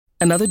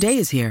Another day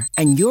is here,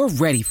 and you're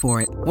ready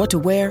for it. What to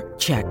wear?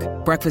 Check.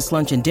 Breakfast,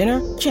 lunch, and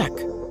dinner? Check.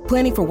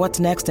 Planning for what's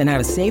next and how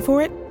to save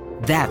for it?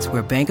 That's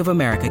where Bank of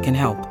America can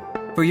help.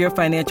 For your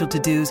financial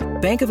to-dos,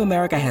 Bank of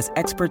America has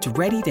experts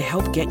ready to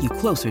help get you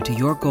closer to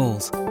your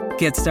goals.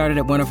 Get started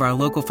at one of our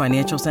local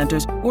financial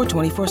centers or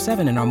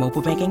 24/7 in our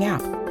mobile banking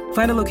app.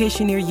 Find a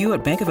location near you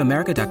at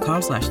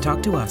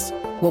bankofamerica.com/talktous.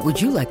 What would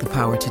you like the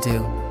power to do?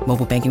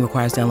 Mobile banking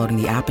requires downloading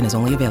the app and is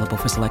only available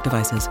for select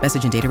devices.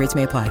 Message and data rates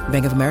may apply.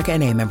 Bank of America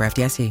N.A., member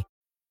FDIC.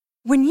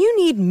 When you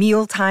need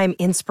mealtime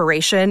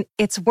inspiration,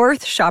 it's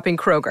worth shopping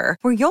Kroger,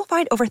 where you'll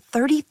find over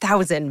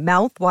 30,000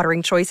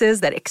 mouth-watering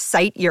choices that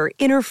excite your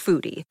inner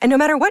foodie. And no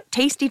matter what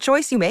tasty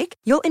choice you make,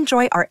 you'll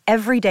enjoy our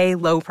everyday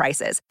low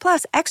prices,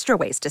 plus extra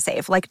ways to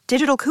save, like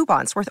digital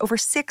coupons worth over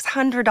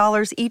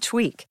 $600 each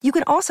week. You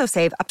can also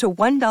save up to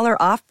 $1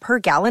 off per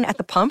gallon at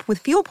the pump with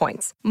fuel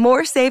points.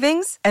 More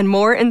savings and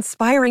more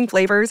inspiring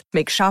flavors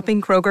make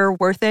shopping Kroger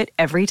worth it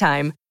every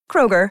time.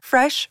 Kroger,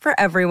 fresh for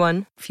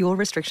everyone. Fuel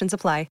restrictions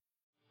apply.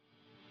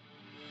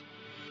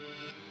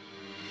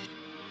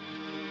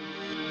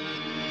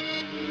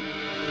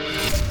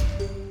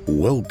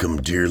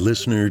 Welcome, dear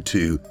listener,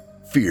 to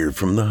Fear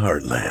from the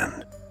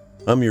Heartland.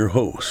 I'm your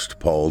host,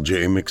 Paul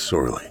J.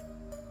 McSorley.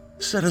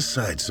 Set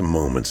aside some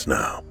moments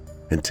now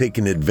and take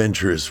an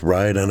adventurous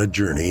ride on a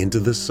journey into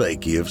the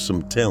psyche of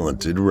some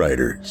talented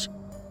writers.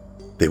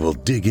 They will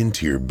dig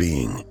into your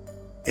being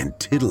and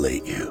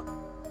titillate you.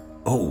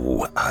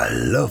 Oh, I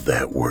love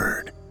that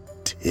word,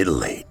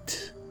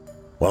 titillate.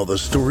 While the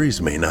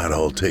stories may not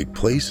all take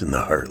place in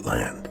the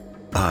Heartland,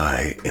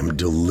 I am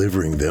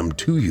delivering them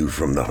to you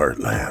from the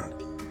Heartland.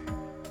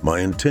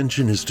 My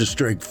intention is to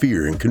strike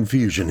fear and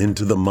confusion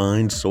into the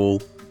mind,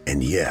 soul,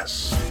 and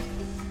yes,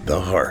 the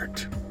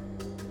heart.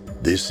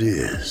 This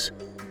is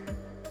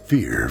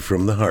Fear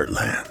from the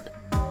Heartland.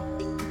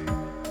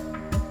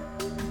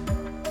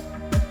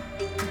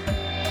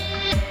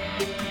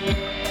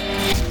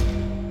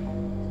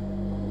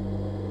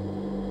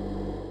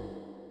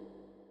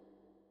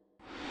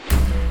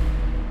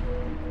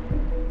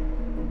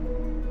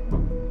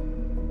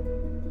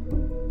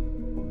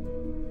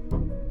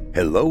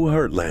 Hello,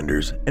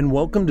 Heartlanders, and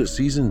welcome to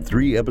Season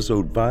 3,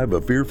 Episode 5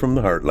 of Fear from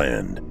the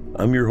Heartland.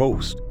 I'm your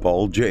host,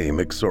 Paul J.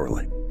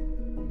 McSorley.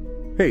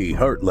 Hey,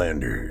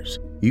 Heartlanders,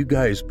 you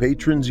guys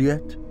patrons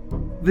yet?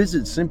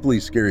 Visit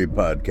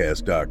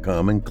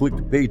simplyscarypodcast.com and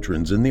click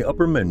Patrons in the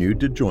upper menu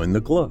to join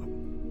the club.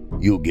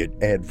 You'll get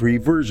ad-free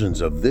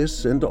versions of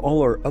this and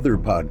all our other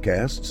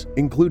podcasts,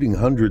 including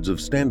hundreds of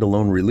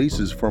standalone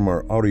releases from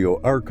our audio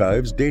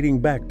archives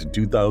dating back to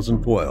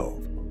 2012.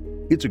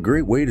 It's a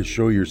great way to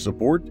show your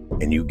support,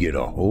 and you get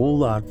a whole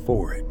lot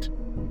for it.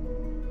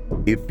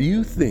 If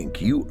you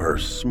think you are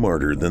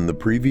smarter than the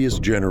previous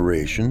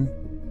generation,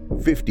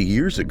 50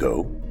 years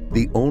ago,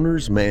 the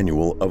owner's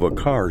manual of a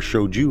car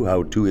showed you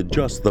how to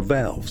adjust the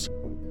valves.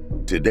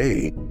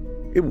 Today,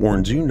 it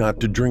warns you not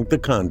to drink the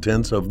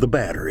contents of the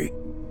battery.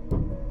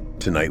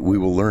 Tonight, we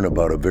will learn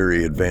about a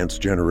very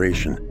advanced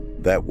generation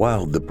that,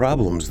 while the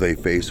problems they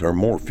face are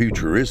more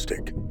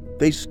futuristic,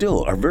 they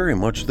still are very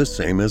much the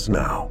same as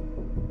now.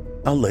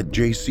 I'll let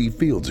J.C.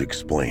 Fields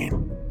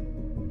explain.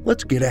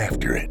 Let's get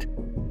after it.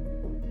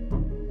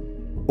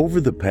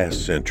 Over the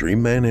past century,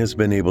 man has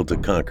been able to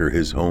conquer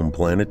his home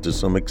planet to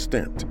some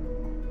extent,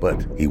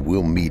 but he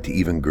will meet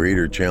even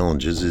greater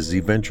challenges as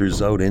he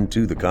ventures out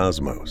into the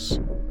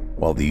cosmos.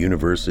 While the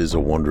universe is a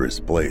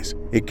wondrous place,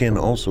 it can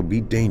also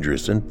be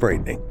dangerous and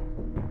frightening.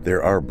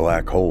 There are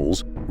black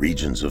holes,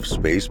 regions of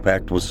space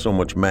packed with so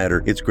much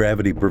matter its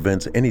gravity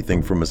prevents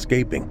anything from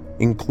escaping,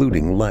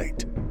 including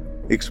light.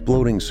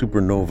 Exploding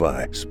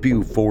supernovae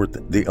spew forth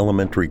the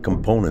elementary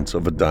components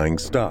of a dying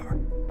star.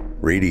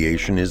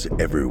 Radiation is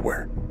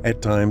everywhere,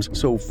 at times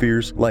so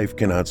fierce life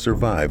cannot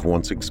survive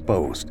once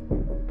exposed.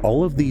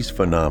 All of these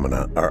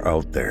phenomena are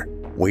out there,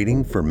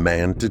 waiting for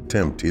man to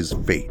tempt his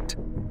fate.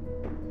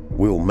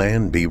 Will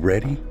man be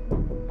ready?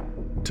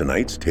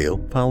 Tonight's tale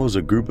follows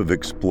a group of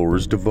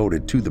explorers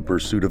devoted to the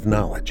pursuit of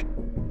knowledge.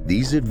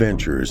 These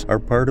adventurers are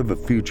part of a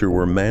future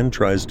where man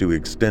tries to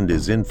extend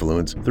his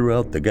influence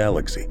throughout the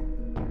galaxy.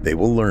 They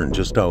will learn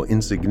just how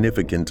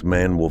insignificant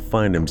man will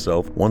find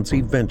himself once he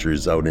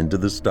ventures out into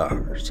the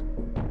stars.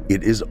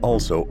 It is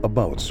also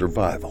about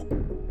survival.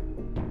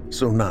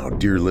 So now,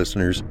 dear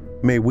listeners,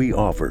 may we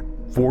offer,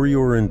 for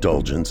your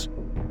indulgence,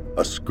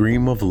 A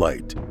Scream of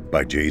Light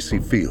by J.C.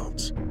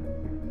 Fields.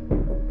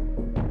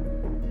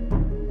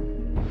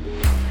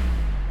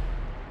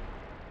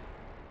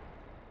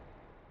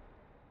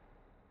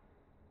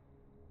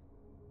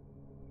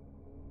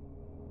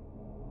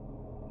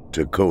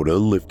 Dakota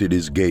lifted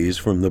his gaze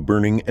from the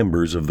burning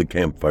embers of the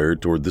campfire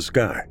toward the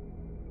sky.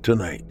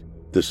 Tonight,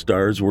 the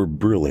stars were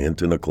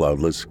brilliant in a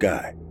cloudless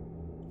sky.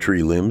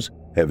 Tree limbs,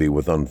 heavy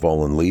with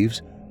unfallen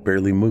leaves,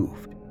 barely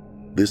moved.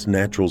 This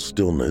natural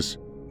stillness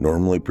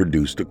normally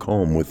produced a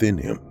calm within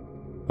him,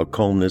 a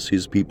calmness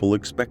his people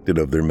expected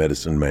of their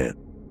medicine man.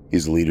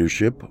 His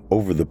leadership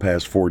over the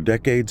past 4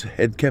 decades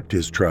had kept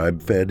his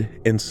tribe fed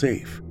and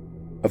safe,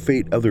 a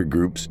fate other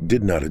groups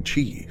did not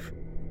achieve.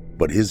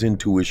 But his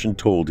intuition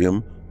told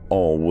him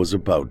all was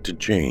about to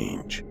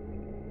change.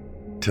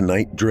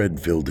 Tonight, dread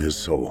filled his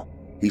soul.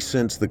 He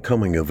sensed the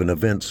coming of an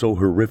event so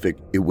horrific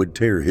it would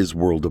tear his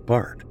world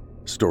apart.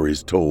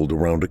 Stories told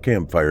around a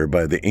campfire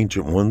by the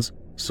Ancient Ones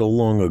so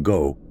long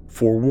ago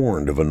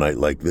forewarned of a night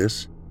like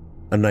this,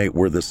 a night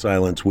where the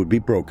silence would be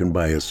broken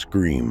by a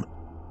scream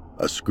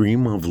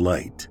of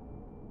light.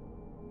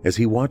 As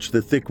he watched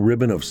the thick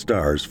ribbon of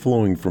stars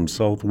flowing from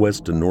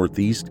southwest to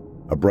northeast,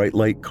 a bright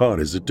light caught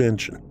his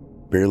attention.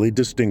 Barely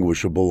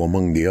distinguishable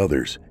among the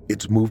others,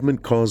 its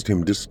movement caused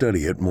him to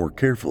study it more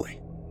carefully.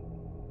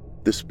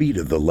 The speed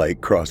of the light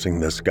crossing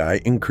the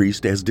sky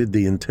increased, as did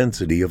the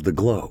intensity of the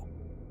glow.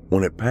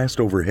 When it passed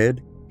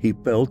overhead, he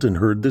felt and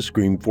heard the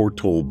scream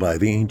foretold by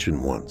the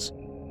Ancient Ones.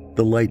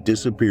 The light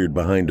disappeared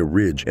behind a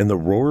ridge, and the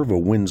roar of a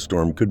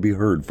windstorm could be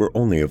heard for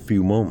only a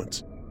few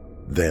moments.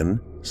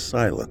 Then,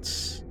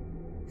 silence.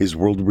 His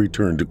world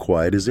returned to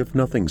quiet as if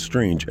nothing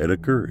strange had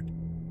occurred.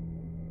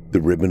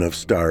 The ribbon of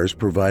stars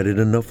provided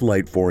enough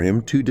light for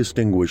him to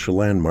distinguish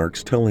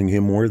landmarks telling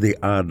him where the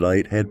odd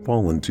light had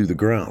fallen to the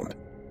ground.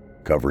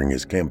 Covering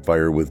his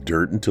campfire with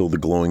dirt until the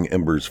glowing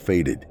embers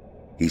faded,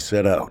 he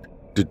set out,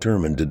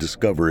 determined to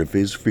discover if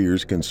his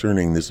fears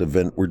concerning this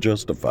event were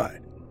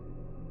justified.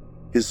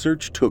 His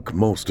search took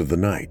most of the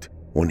night.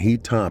 When he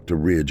topped a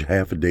ridge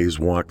half a day's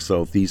walk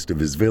southeast of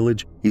his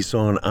village, he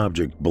saw an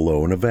object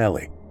below in a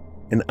valley,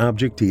 an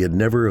object he had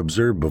never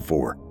observed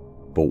before,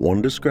 but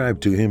one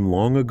described to him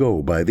long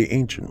ago by the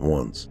Ancient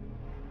Ones.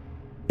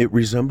 It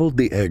resembled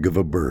the egg of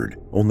a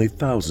bird, only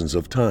thousands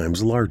of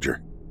times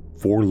larger.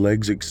 4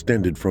 legs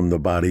extended from the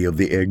body of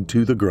the egg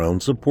to the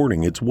ground,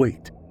 supporting its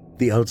weight.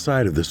 The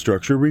outside of the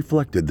structure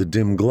reflected the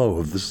dim glow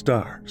of the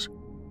stars.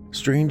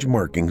 Strange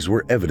markings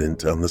were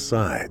evident on the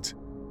sides.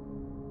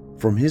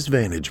 From his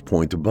vantage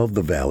point above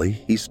the valley,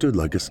 he stood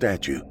like a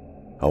statue.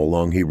 How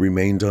long he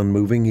remained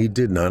unmoving, he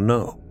did not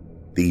know.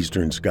 The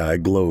eastern sky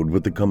glowed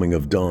with the coming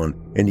of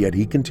dawn, and yet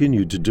he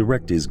continued to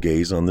direct his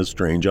gaze on the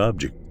strange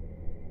object.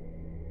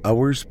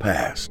 Hours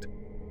passed.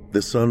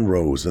 The sun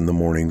rose in the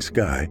morning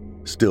sky.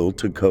 Still,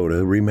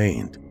 Dakota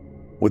remained.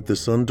 With the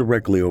sun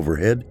directly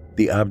overhead,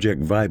 the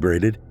object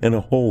vibrated and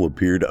a hole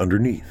appeared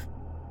underneath.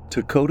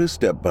 Dakota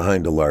stepped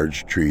behind a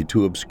large tree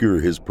to obscure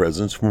his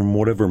presence from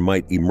whatever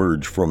might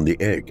emerge from the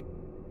egg.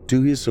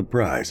 To his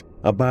surprise,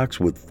 a box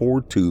with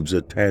 4 tubes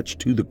attached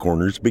to the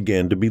corners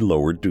began to be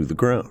lowered to the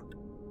ground.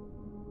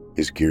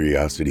 His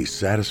curiosity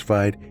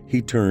satisfied,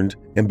 he turned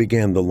and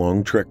began the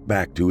long trek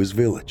back to his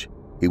village.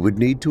 He would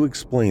need to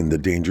explain the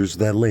dangers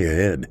that lay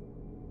ahead.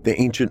 The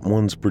Ancient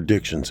One's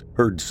predictions,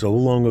 heard so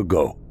long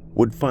ago,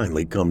 would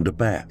finally come to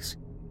pass.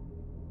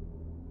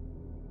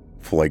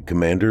 Flight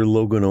Commander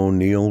Logan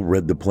O'Neill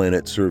read the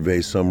planet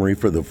survey summary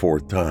for the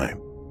 4th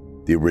time.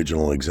 The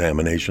original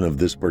examination of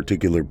this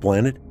particular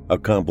planet,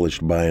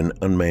 accomplished by an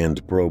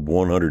unmanned probe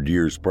 100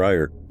 years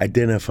prior,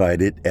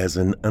 identified it as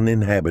an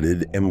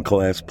uninhabited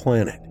M-class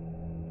planet.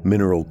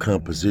 Mineral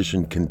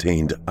composition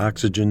contained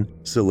oxygen,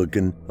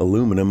 silicon,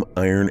 aluminum,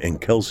 iron,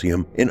 and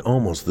calcium in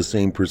almost the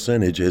same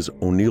percentage as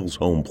O'Neill's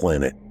home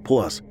planet,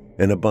 plus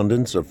an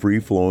abundance of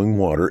free-flowing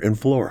water and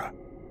flora.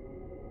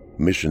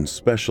 Mission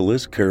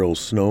Specialist Carol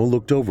Snow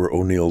looked over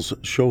O'Neill's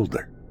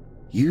shoulder.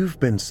 "You've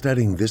been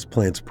studying this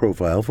plant's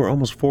profile for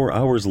almost 4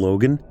 hours,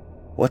 Logan.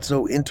 What's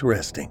so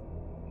interesting?"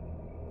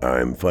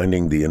 "I'm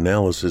finding the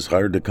analysis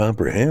hard to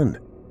comprehend.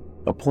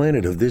 A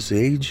planet of this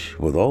age,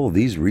 with all of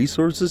these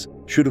resources,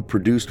 should have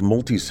produced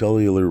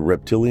multicellular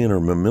reptilian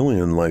or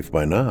mammalian life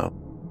by now.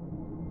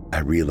 I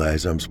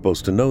realize I'm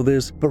supposed to know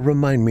this, but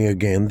remind me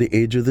again the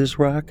age of this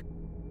rock?"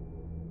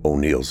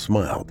 O'Neill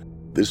smiled.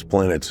 "This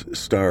planet's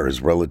star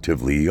is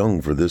relatively young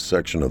for this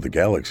section of the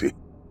galaxy.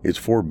 It's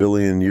 4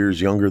 billion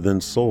years younger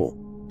than Sol,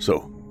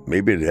 so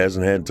maybe it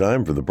hasn't had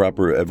time for the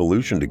proper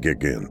evolution to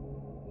kick in."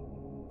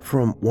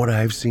 "From what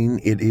I've seen,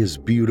 it is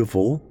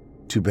beautiful.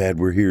 Too bad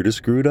we're here to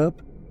screw it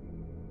up?"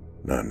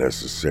 "Not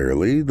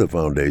necessarily. The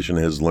Foundation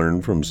has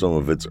learned from some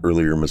of its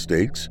earlier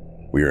mistakes.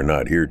 We are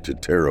not here to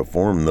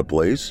terraform the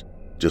place,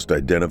 just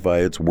identify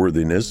its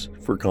worthiness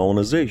for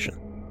colonization."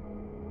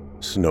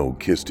 Snow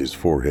kissed his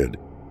forehead.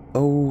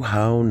 "Oh,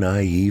 how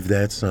naive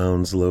that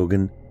sounds,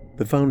 Logan.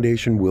 The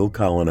Foundation will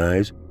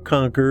colonize,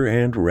 conquer,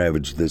 and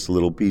ravage this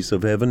little piece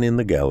of heaven in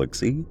the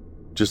galaxy,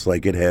 just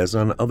like it has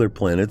on other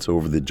planets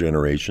over the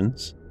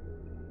generations."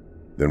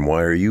 "Then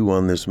why are you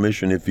on this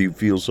mission if you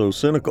feel so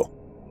cynical?"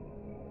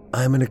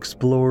 "I'm an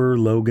explorer,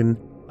 Logan.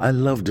 I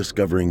love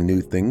discovering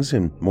new things,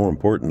 and more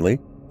importantly,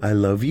 I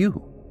love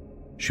you."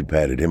 She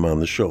patted him on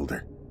the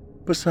shoulder.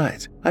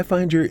 "Besides, I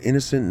find your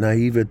innocent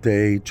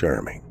naivete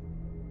charming.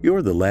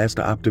 You're the last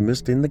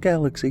optimist in the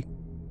galaxy."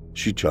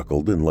 She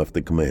chuckled and left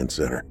the command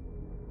center.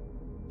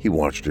 He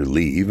watched her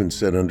leave and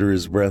said under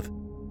his breath,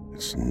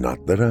 "It's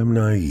not that I'm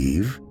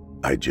naive.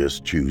 I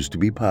just choose to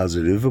be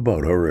positive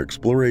about our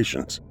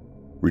explorations."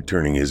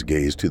 Returning his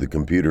gaze to the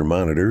computer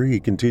monitor, he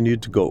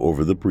continued to go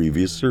over the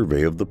previous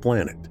survey of the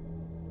planet.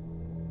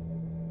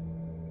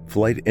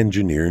 Flight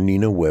engineer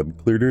Nina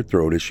Webb cleared her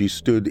throat as she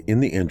stood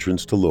in the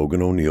entrance to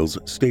Logan O'Neill's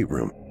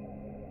stateroom.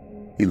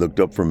 He looked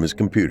up from his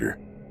computer.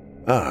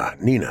 "Ah,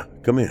 Nina,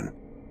 come in."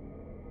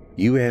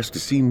 You asked to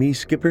see me,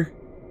 Skipper?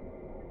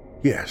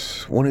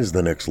 Yes, when is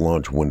the next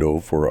launch window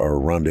for our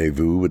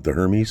rendezvous with the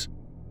Hermes?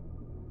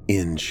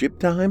 In ship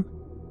time?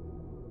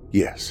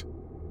 Yes.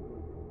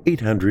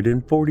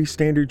 840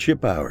 standard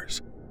ship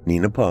hours.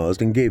 Nina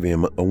paused and gave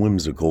him a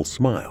whimsical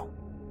smile.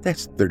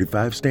 That's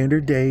 35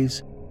 standard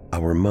days.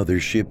 Our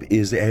mothership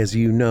is, as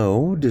you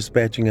know,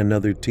 dispatching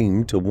another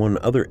team to one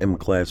other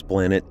M-class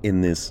planet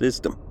in this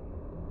system.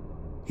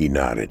 He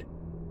nodded.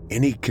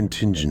 Any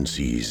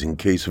contingencies in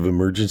case of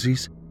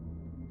emergencies?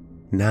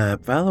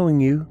 Not following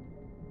you.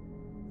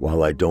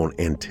 While I don't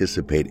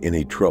anticipate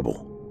any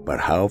trouble, but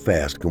how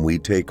fast can we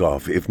take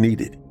off if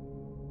needed?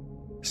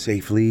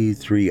 Safely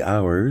 3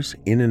 hours,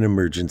 in an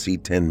emergency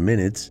 10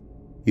 minutes.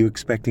 You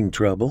expecting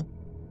trouble?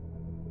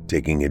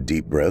 Taking a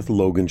deep breath,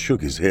 Logan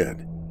shook his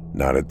head.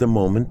 Not at the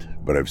moment,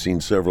 but I've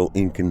seen several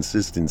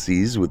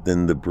inconsistencies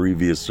within the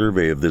previous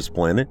survey of this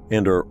planet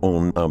and our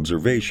own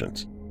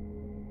observations.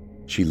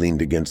 She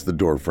leaned against the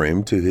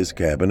doorframe to his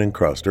cabin and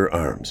crossed her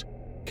arms.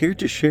 Care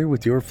to share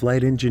with your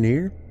flight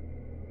engineer?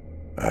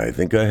 I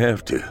think I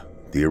have to.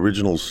 The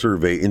original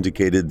survey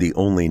indicated the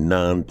only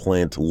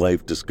non-plant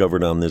life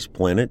discovered on this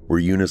planet were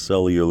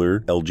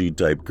unicellular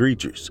algae-type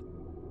creatures.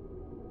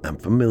 I'm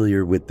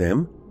familiar with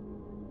them.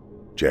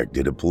 Jack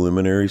did a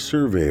preliminary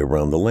survey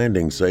around the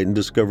landing site and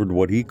discovered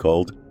what he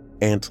called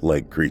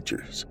ant-like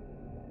creatures.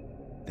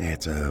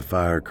 That's a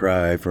far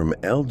cry from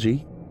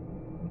algae.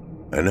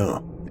 I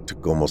know. It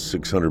took almost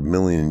 600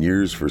 million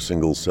years for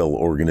single-cell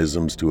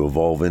organisms to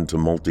evolve into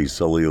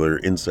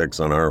multicellular insects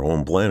on our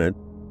home planet.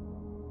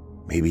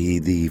 Maybe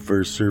the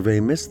first survey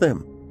missed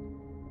them.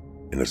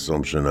 An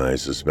assumption I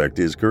suspect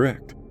is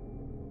correct.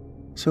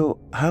 So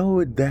how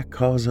would that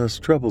cause us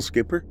trouble,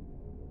 Skipper?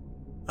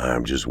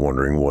 I'm just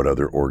wondering what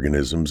other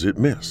organisms it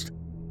missed.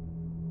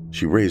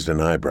 She raised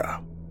an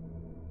eyebrow.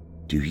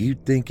 Do you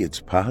think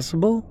it's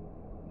possible?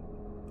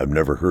 I've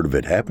never heard of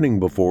it happening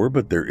before,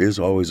 but there is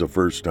always a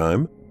first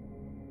time.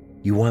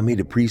 You want me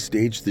to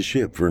pre-stage the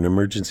ship for an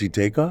emergency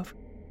takeoff?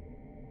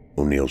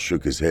 O'Neill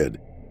shook his head.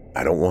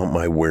 I don't want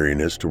my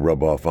wariness to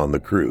rub off on the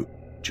crew.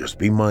 Just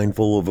be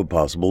mindful of a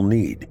possible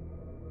need.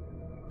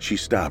 She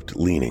stopped,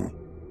 leaning.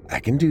 I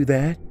can do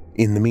that.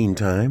 In the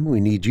meantime,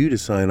 we need you to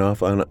sign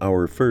off on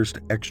our first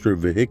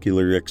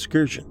extravehicular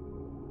excursion.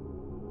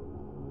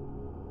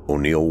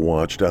 O'Neill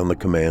watched on the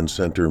command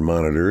center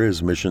monitor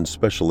as mission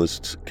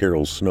specialists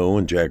Carol Snow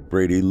and Jack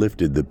Brady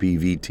lifted the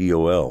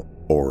PVTOL,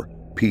 or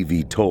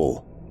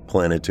PVTOL,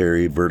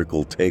 planetary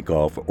vertical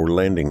takeoff or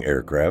landing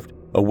aircraft,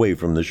 away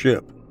from the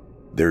ship.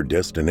 Their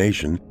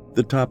destination,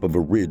 the top of a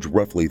ridge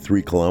roughly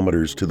 3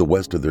 kilometers to the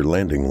west of their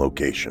landing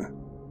location.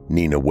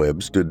 Nina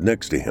Webb stood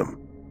next to him.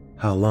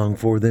 How long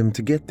for them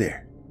to get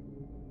there?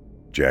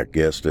 Jack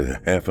guessed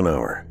a half an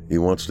hour. He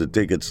wants to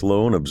take it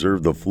slow and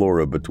observe the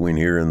flora between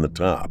here and the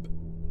top.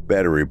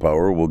 Battery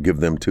power will give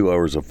them 2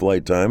 hours of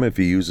flight time if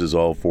he uses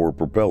all 4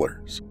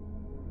 propellers.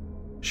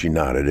 She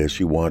nodded as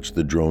she watched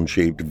the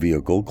drone-shaped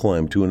vehicle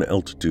climb to an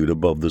altitude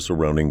above the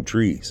surrounding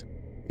trees.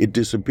 It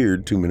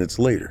disappeared 2 minutes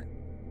later.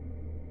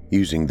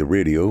 Using the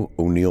radio,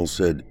 O'Neill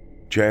said,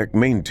 Jack,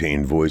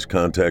 maintain voice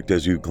contact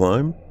as you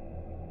climb.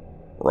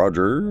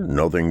 Roger,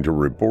 nothing to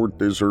report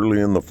this early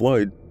in the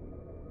flight.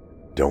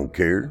 Don't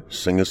care,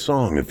 sing a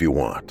song if you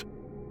want.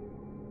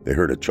 They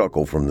heard a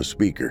chuckle from the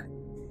speaker.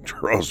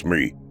 Trust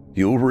me,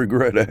 you'll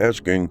regret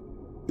asking.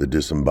 The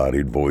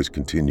disembodied voice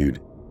continued.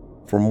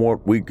 From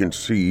what we can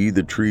see,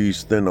 the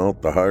trees thin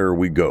out the higher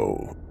we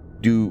go.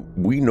 Do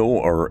we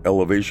know our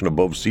elevation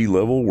above sea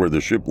level where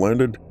the ship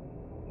landed?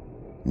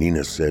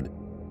 Nina said,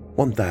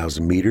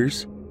 1,000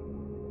 meters.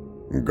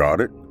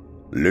 Got it.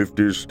 Lift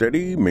is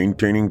steady,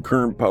 maintaining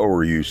current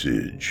power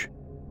usage.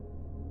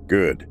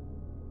 Good.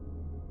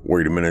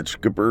 Wait a minute,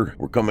 Skipper.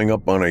 We're coming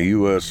up on a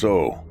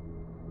USO.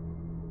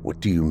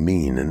 What do you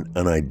mean, an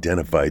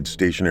unidentified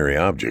stationary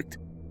object?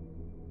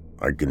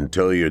 I can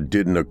tell you it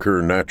didn't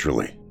occur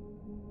naturally.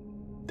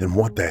 Then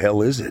what the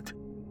hell is it?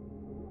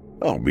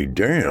 I'll be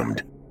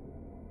damned.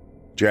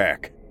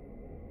 Jack.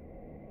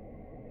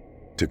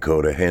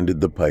 Dakota handed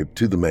the pipe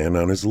to the man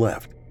on his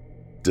left.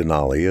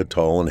 Denali, a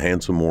tall and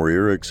handsome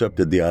warrior,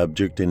 accepted the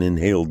object and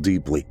inhaled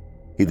deeply.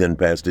 He then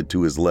passed it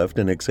to his left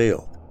and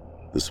exhaled.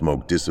 The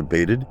smoke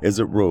dissipated as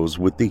it rose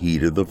with the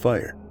heat of the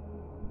fire.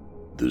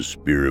 The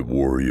spirit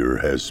warrior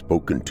has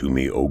spoken to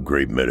me, O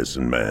great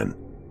medicine man.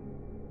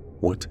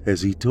 What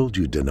has he told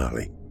you,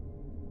 Denali?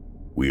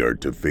 We are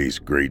to face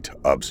great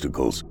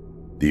obstacles.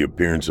 The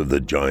appearance of the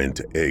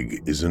giant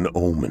egg is an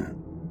omen.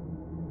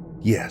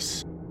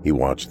 Yes. He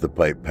watched the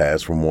pipe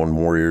pass from one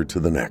warrior to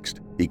the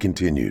next. He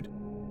continued,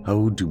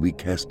 How do we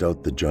cast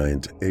out the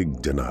giant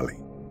egg,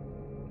 Denali?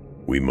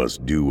 We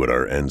must do what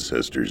our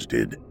ancestors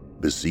did,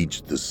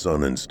 beseech the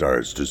sun and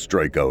stars to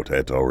strike out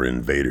at our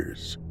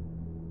invaders.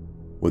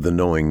 With a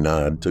knowing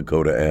nod,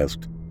 Dakota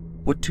asked,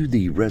 What do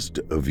the rest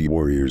of you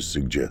warriors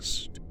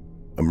suggest?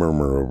 A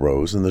murmur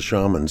arose, and the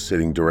shaman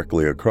sitting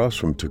directly across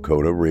from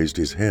Dakota raised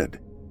his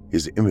head,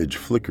 his image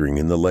flickering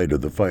in the light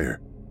of the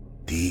fire.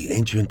 The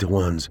Ancient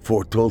Ones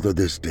foretold of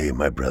this day,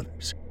 my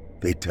brothers.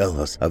 They tell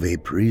us of a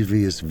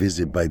previous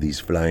visit by these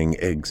flying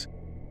eggs.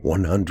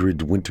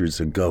 100 winters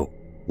ago,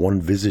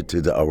 one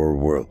visited our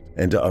world,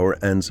 and our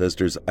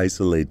ancestors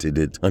isolated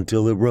it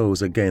until it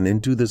rose again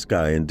into the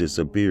sky and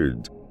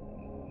disappeared.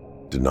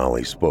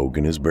 Denali spoke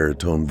in his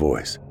baritone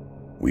voice.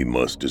 We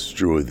must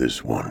destroy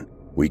this one.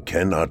 We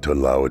cannot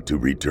allow it to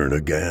return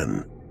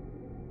again.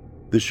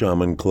 The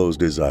shaman closed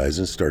his eyes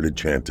and started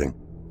chanting.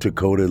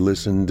 Dakota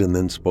listened and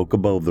then spoke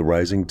above the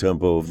rising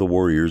tempo of the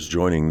warriors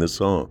joining the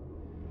song.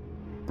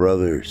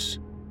 Brothers.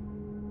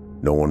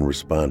 No one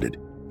responded.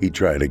 He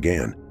tried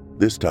again,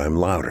 this time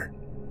louder.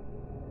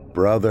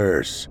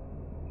 Brothers.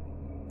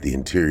 The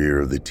interior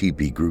of the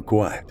teepee grew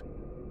quiet.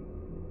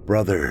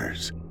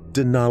 Brothers.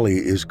 Denali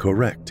is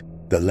correct.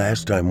 The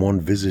last time one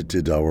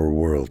visited our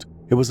world,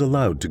 it was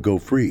allowed to go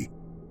free.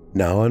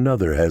 Now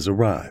another has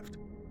arrived.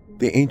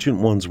 The Ancient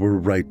Ones were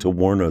right to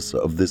warn us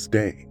of this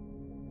day.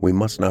 We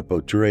must not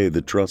betray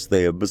the trust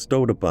they have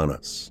bestowed upon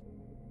us.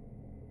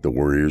 The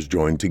warriors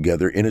joined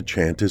together in a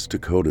chant as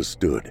Dakota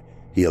stood.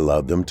 He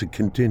allowed them to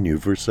continue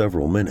for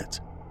several minutes.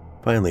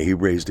 Finally, he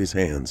raised his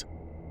hands.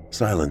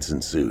 Silence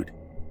ensued.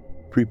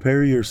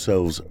 Prepare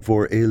yourselves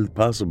for a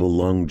possible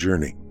long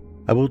journey.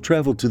 I will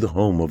travel to the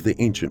home of the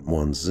Ancient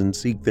Ones and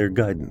seek their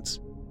guidance.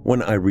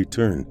 When I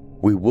return,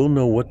 we will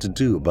know what to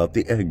do about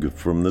the egg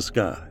from the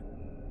sky.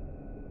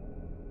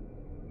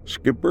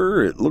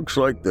 Skipper, it looks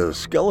like the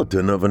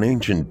skeleton of an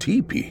ancient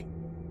teepee.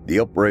 The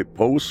upright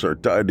posts are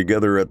tied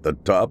together at the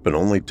top and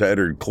only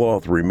tattered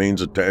cloth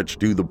remains attached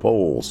to the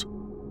poles.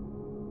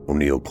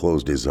 O'Neill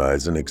closed his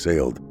eyes and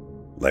exhaled.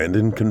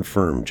 Landon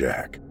confirmed,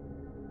 Jack.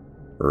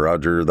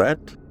 Roger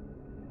that.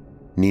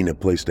 Nina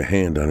placed a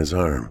hand on his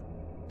arm.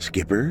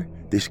 Skipper,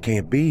 this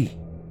can't be.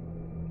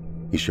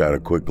 He shot a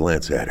quick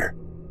glance at her.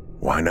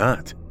 Why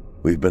not?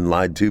 We've been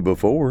lied to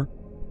before.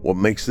 What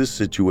makes this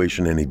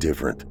situation any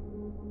different?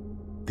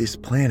 This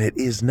planet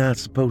is not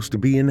supposed to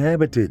be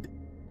inhabited.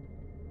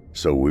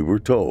 So we were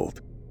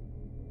told.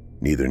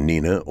 Neither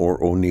Nina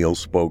or O'Neill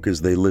spoke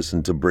as they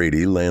listened to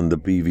Brady land the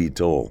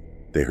PV-TOL.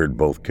 They heard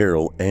both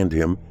Carol and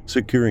him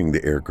securing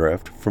the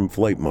aircraft from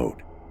flight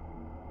mode.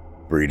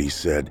 Brady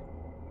said,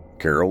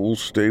 Carol,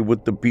 stay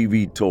with the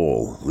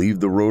PV-TOL. Leave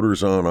the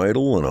rotors on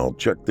idle and I'll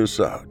check this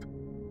out.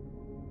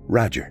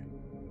 Roger.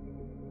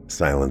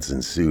 Silence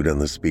ensued on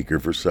the speaker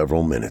for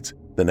several minutes.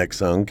 The next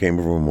song came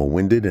from a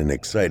winded and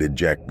excited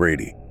Jack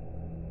Brady.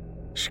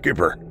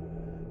 Skipper,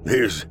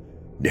 this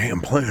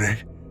damn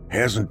planet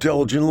has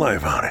intelligent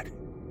life on it.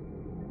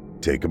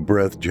 Take a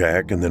breath,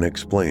 Jack, and then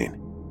explain.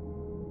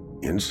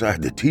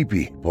 Inside the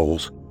teepee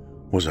poles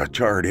was a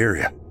charred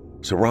area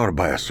surrounded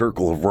by a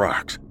circle of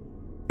rocks.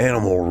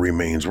 Animal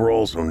remains were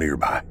also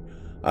nearby.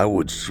 I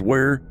would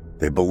swear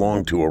they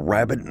belonged to a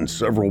rabbit and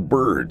several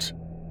birds.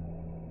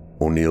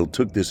 O'Neill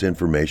took this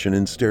information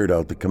and stared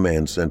out the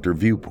command center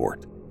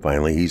viewport.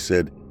 Finally, he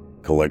said,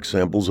 collect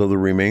samples of the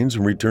remains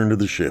and return to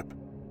the ship.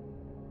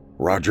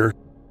 Roger.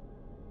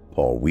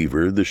 Paul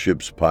Weaver, the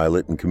ship's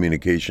pilot and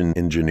communication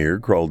engineer,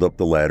 crawled up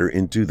the ladder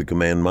into the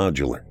command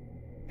modular.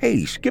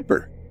 Hey,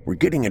 Skipper, we're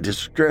getting a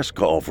distress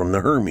call from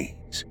the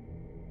Hermes.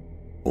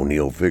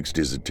 O'Neill fixed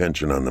his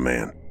attention on the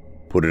man.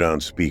 Put it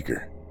on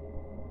speaker.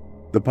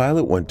 The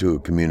pilot went to a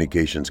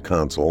communications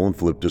console and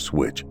flipped a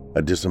switch.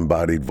 A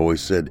disembodied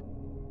voice said,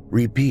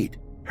 Repeat.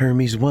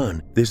 Hermes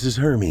 1, this is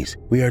Hermes.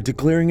 We are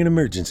declaring an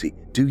emergency.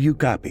 Do you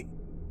copy?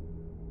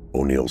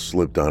 O'Neill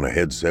slipped on a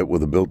headset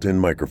with a built-in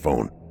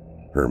microphone.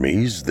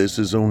 Hermes, this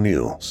is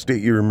O'Neill.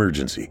 State your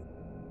emergency.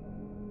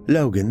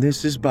 Logan,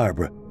 this is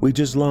Barbara. We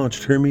just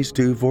launched Hermes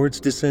 2 for its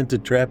descent to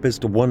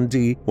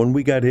TRAPPIST-1D when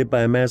we got hit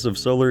by a massive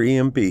solar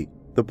EMP.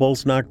 The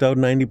pulse knocked out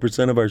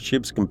 90% of our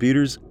ship's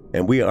computers,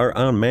 and we are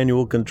on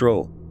manual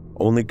control.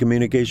 Only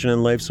communication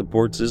and life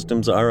support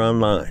systems are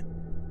online.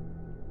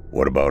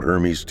 What about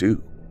Hermes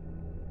 2?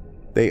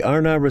 They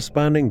are not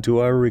responding to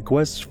our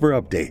requests for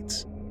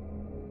updates.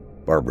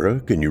 Barbara,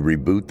 can you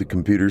reboot the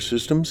computer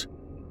systems?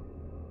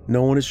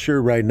 No one is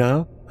sure right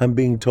now. I'm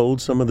being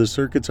told some of the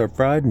circuits are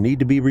fried and need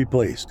to be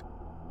replaced.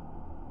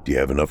 Do you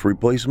have enough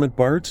replacement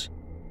parts?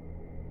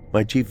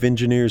 My chief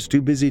engineer is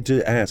too busy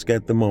to ask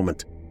at the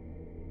moment.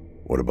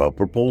 What about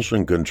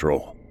propulsion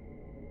control?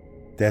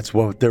 That's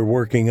what they're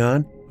working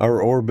on.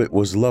 Our orbit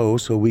was low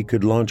so we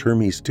could launch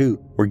Hermes 2.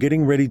 We're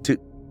getting ready to...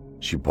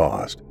 She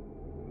paused.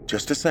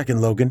 Just a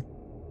second, Logan.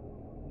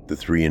 The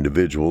three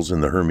individuals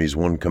in the Hermes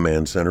 1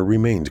 command center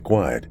remained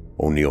quiet.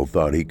 O'Neill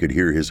thought he could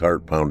hear his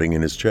heart pounding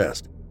in his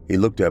chest. He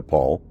looked at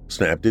Paul,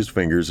 snapped his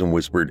fingers, and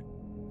whispered,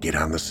 Get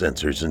on the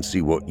sensors and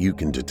see what you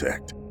can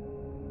detect.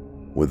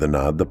 With a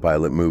nod, the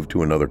pilot moved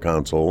to another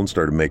console and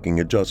started making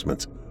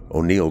adjustments.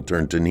 O'Neill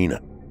turned to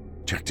Nina.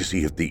 Check to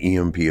see if the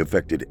EMP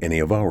affected any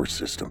of our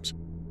systems.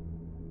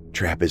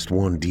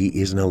 TRAPPIST-1D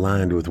isn't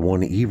aligned with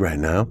 1E right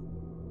now.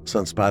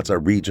 Sunspots are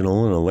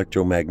regional and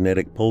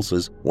electromagnetic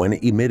pulses, when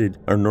emitted,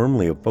 are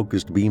normally a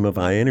focused beam of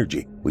high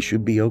energy. We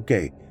should be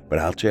okay, but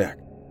I'll check.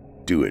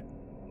 Do it.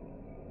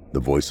 The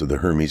voice of the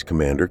Hermes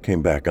commander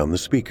came back on the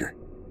speaker.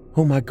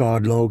 Oh my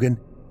God, Logan.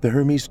 The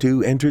Hermes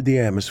 2 entered the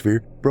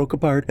atmosphere, broke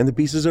apart, and the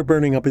pieces are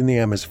burning up in the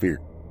atmosphere.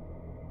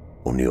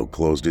 O'Neill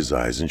closed his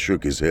eyes and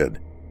shook his head.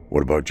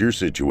 What about your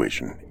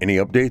situation? Any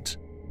updates?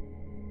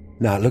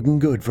 Not looking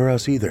good for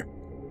us either.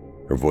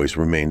 Her voice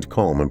remained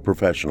calm and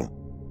professional.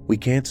 We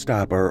can't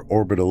stop our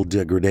orbital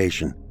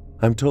degradation.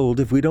 I'm told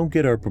if we don't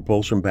get our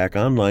propulsion back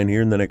online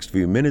here in the next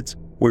few minutes,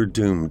 we're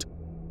doomed.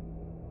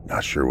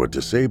 Not sure what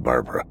to say,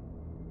 Barbara.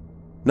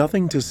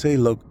 Nothing to say,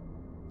 look.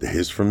 The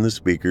hiss from the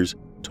speakers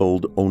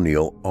told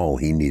O'Neill all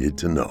he needed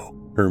to know.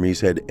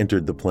 Hermes had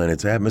entered the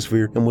planet's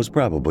atmosphere and was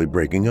probably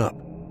breaking up.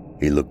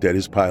 He looked at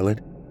his pilot,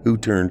 who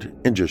turned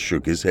and just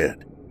shook his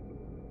head.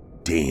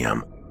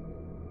 Damn.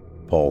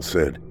 Paul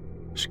said,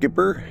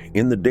 Skipper,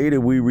 in the data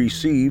we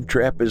received,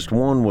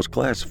 TRAPPIST-1 was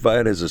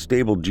classified as a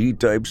stable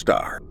G-type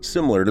star,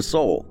 similar to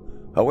Sol.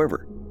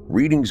 However,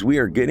 readings we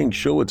are getting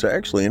show it's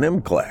actually an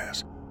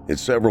M-class.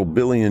 It's several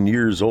billion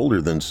years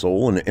older than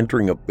Sol and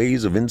entering a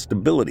phase of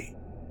instability.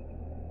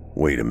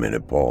 Wait a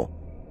minute, Paul.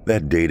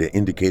 That data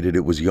indicated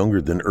it was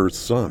younger than Earth's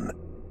sun.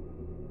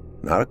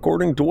 Not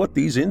according to what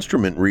these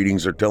instrument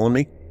readings are telling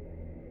me.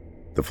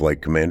 The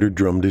flight commander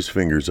drummed his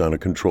fingers on a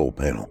control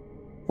panel.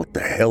 What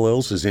the hell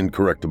else is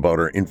incorrect about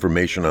our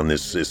information on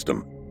this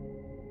system?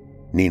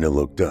 Nina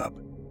looked up.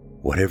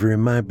 Whatever it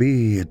might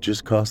be, it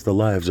just cost the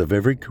lives of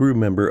every crew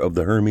member of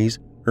the Hermes,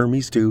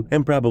 Hermes 2,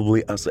 and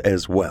probably us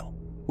as well.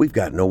 We've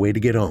got no way to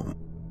get home.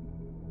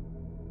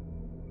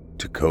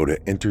 Dakota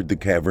entered the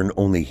cavern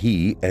only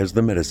he, as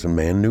the medicine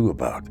man, knew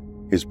about.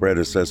 His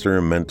predecessor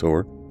and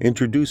mentor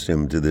introduced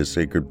him to this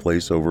sacred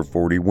place over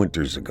 40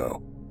 winters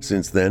ago.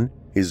 Since then,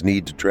 his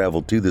need to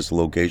travel to this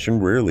location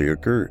rarely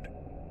occurred.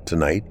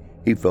 Tonight,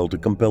 he felt a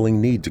compelling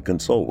need to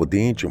consult with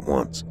the Ancient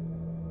Ones.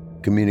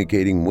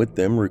 Communicating with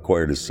them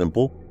required a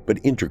simple but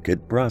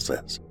intricate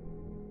process.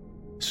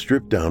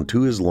 Stripped down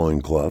to his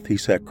loincloth, he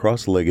sat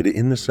cross-legged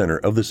in the center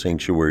of the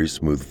sanctuary's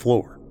smooth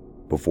floor.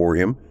 Before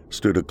him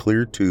stood a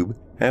clear tube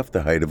half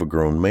the height of a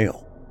grown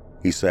male.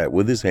 He sat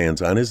with his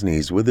hands on his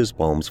knees with his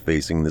palms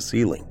facing the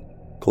ceiling.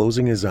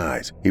 Closing his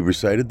eyes, he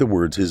recited the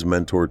words his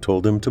mentor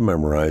told him to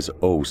memorize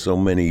so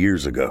many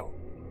years ago.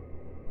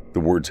 The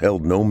words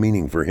held no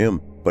meaning for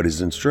him, but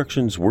his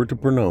instructions were to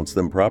pronounce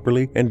them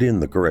properly and in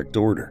the correct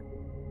order.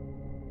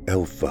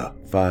 Alpha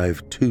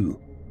 5-2,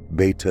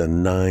 Beta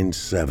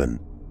 9-7,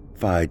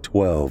 Phi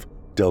 12,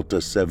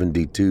 Delta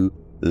 72,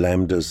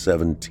 Lambda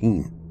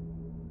 17.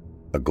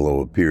 A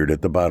glow appeared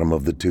at the bottom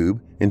of the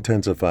tube,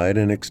 intensified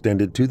and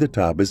extended to the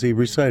top as he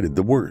recited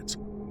the words.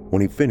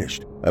 When he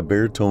finished, a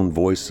baritone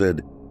voice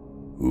said,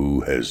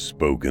 Who has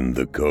spoken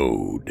the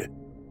code?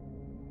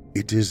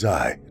 It is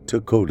I,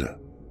 Dakota,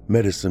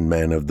 medicine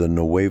man of the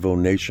Nuevo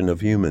Nation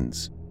of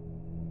Humans.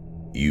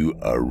 You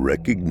are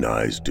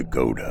recognized,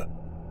 Dakota.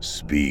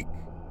 Speak.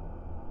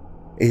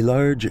 A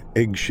large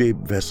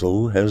egg-shaped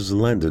vessel has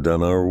landed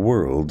on our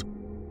world.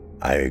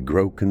 I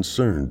grow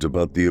concerned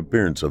about the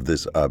appearance of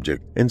this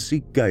object and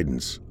seek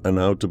guidance on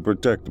how to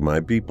protect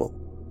my people.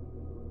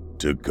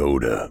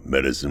 Dakota,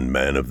 medicine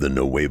man of the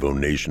Nuevo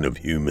Nation of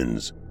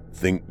Humans,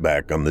 think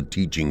back on the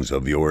teachings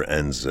of your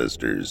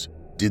ancestors.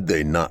 Did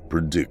they not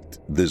predict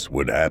this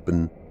would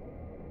happen?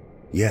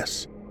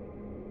 Yes.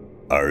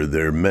 Are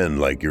there men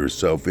like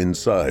yourself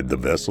inside the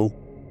vessel?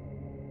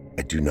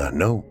 I do not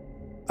know.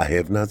 I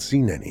have not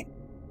seen any.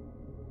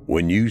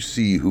 When you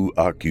see who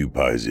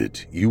occupies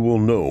it, you will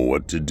know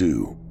what to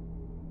do.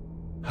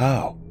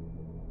 How?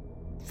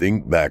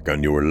 Think back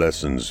on your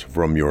lessons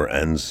from your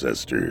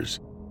ancestors.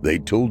 They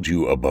told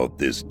you about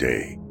this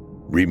day.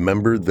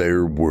 Remember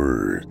their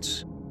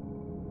words.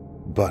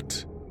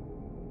 But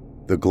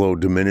the glow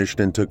diminished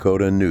and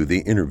Dakota knew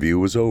the interview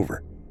was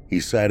over. He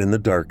sat in the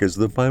dark as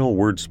the final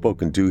words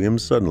spoken to him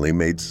suddenly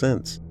made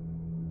sense.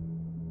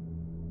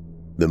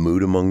 The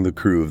mood among the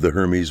crew of the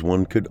Hermes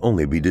 1 could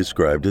only be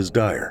described as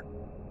dire.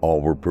 All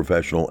were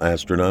professional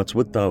astronauts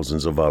with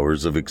thousands of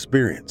hours of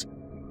experience.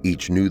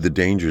 Each knew the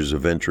dangers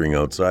of venturing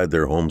outside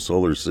their home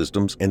solar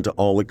systems and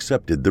all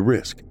accepted the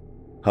risk.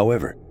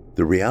 However,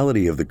 the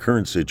reality of the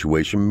current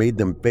situation made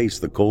them face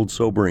the cold,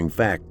 sobering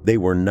fact they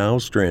were now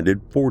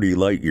stranded 40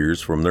 light-years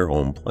from their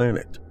home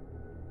planet.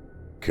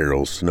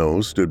 Carol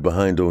Snow stood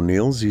behind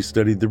O'Neill as he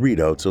studied the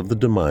readouts of the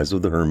demise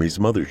of the Hermes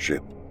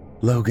mothership.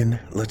 Logan,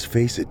 let's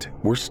face it,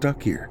 we're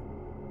stuck here.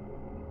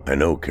 I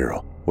know,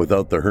 Carol.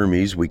 Without the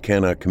Hermes, we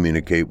cannot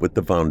communicate with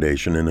the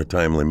Foundation in a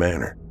timely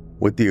manner.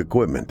 With the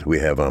equipment we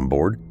have on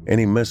board,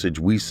 any message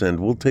we send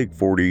will take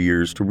 40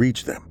 years to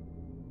reach them.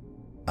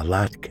 A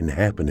lot can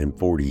happen in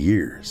 40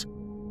 years.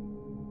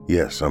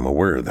 Yes, I'm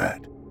aware of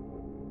that.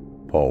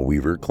 Paul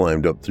Weaver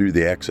climbed up through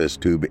the access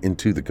tube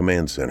into the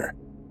command center.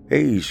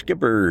 Hey,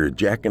 Skipper,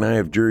 Jack and I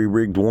have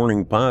jury-rigged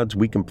warning pods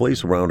we can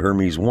place around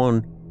Hermes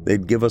 1.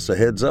 They'd give us a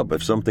heads up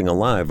if something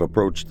alive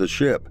approached the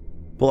ship.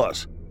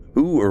 Plus,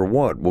 who or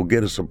what will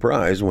get a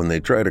surprise when they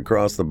try to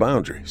cross the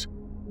boundaries?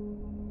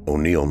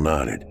 O'Neill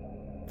nodded.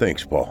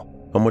 Thanks,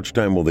 Paul. How much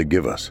time will they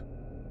give us?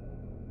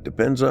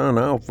 Depends on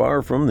how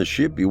far from the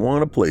ship you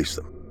want to place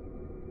them.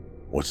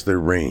 What's their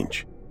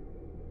range?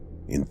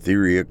 In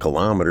theory, a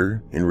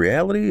kilometer. In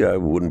reality, I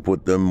wouldn't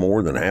put them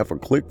more than half a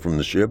click from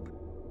the ship.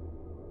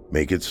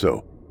 Make it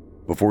so.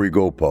 Before you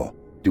go, Paul,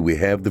 Do we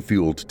have the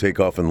fuel to take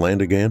off and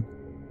land again?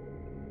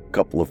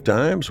 Couple of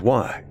times.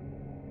 Why?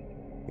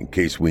 In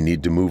case we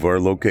need to move our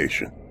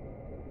location.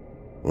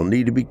 We'll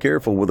need to be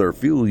careful with our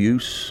fuel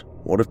use.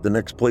 What if the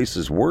next place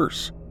is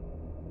worse?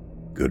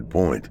 Good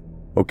point.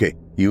 Okay,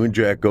 you and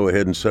Jack go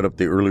ahead and set up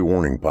the early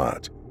warning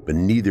pods, but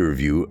neither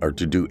of you are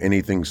to do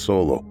anything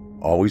solo.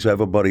 Always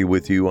have a buddy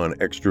with you on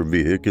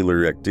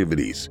extravehicular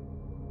activities.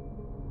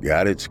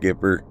 Got it,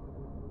 Skipper.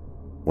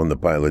 When the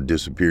pilot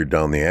disappeared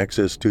down the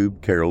access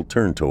tube, Carol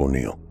turned to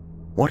O'Neill.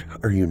 What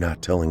are you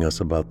not telling us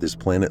about this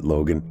planet,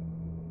 Logan?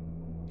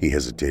 He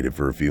hesitated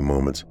for a few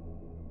moments.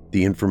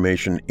 The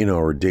information in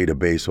our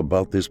database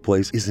about this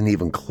place isn't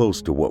even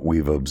close to what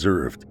we've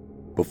observed.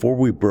 Before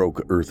we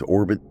broke Earth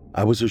orbit,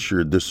 I was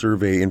assured the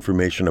survey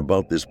information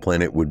about this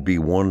planet would be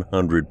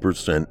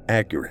 100%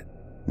 accurate.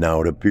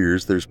 Now it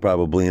appears there's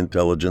probably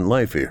intelligent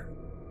life here.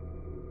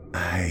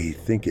 I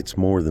think it's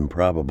more than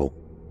probable.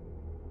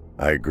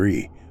 I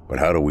agree, but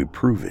how do we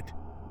prove it?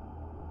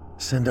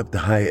 Send up the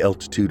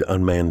high-altitude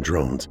unmanned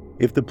drones.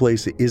 If the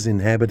place is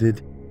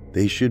inhabited,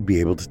 they should be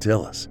able to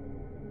tell us.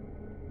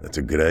 That's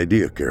a good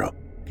idea, Carol.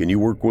 Can you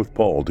work with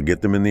Paul to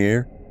get them in the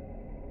air?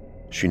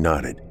 She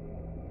nodded.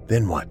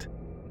 Then what?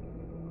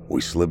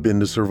 We slip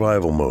into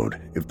survival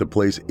mode. If the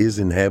place is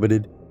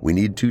inhabited, we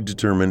need to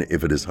determine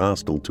if it is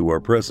hostile to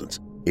our presence.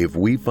 If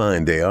we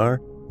find they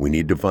are, we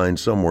need to find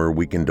somewhere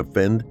we can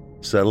defend,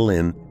 settle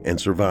in, and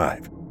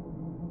survive.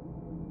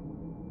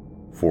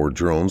 4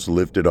 drones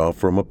lifted off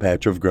from a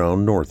patch of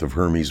ground north of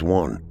Hermes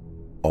 1.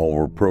 All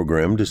were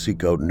programmed to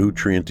seek out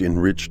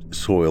nutrient-enriched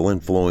soil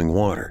and flowing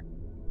water.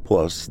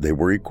 Plus, they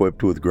were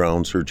equipped with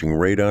ground-searching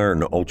radar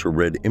and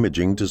ultra-red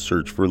imaging to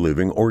search for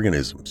living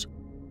organisms.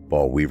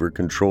 Paul Weaver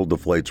controlled the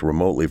flights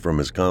remotely from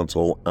his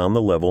console on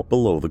the level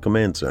below the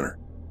command center.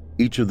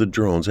 Each of the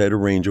drones had a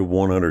range of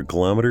 100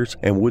 kilometers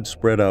and would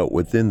spread out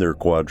within their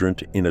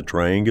quadrant in a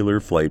triangular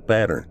flight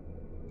pattern.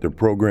 The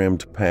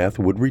programmed path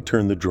would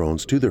return the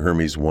drones to the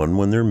Hermes 1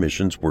 when their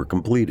missions were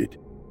completed.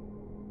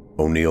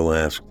 O'Neill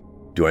asked,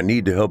 "Do I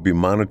need to help you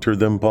monitor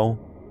them, Paul?"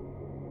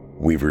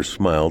 Weaver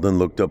smiled and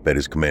looked up at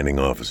his commanding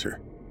officer.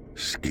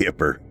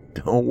 "Skipper,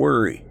 don't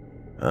worry.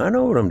 I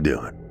know what I'm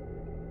doing."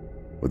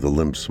 With a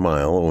limp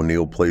smile,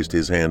 O'Neill placed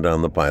his hand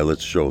on the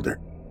pilot's shoulder.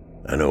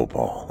 "I know,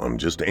 Paul. I'm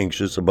just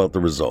anxious about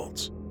the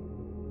results."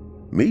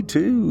 "Me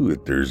too.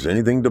 If there's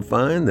anything to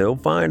find, they'll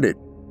find it.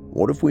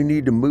 What if we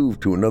need to move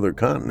to another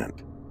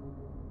continent?"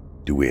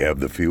 "Do we have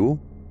the fuel?"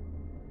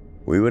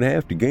 "We would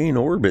have to gain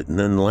orbit and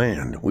then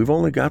land. We've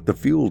only got the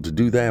fuel to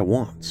do that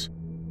once."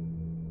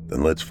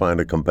 "Then let's find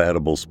a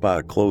compatible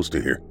spot close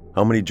to here.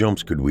 How many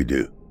jumps could we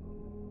do?"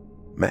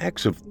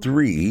 "Max of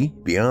 3.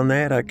 Beyond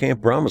that, I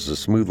can't promise a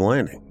smooth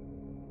landing."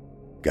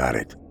 "Got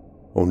it."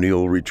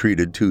 O'Neill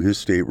retreated to his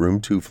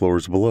stateroom 2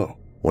 floors below.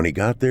 When he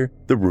got there,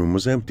 the room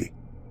was empty.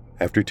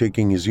 After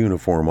taking his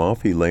uniform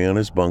off, he lay on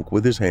his bunk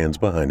with his hands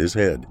behind his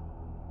head.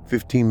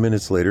 15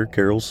 minutes later,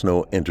 Carol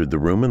Snow entered the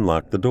room and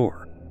locked the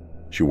door.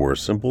 She wore a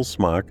simple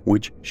smock,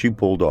 which she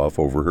pulled off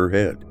over her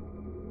head.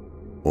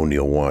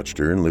 O'Neill watched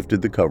her and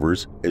lifted the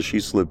covers as she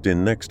slipped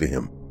in next to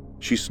him.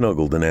 She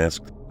snuggled and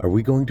asked, "Are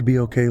we going to be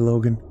okay,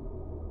 Logan?"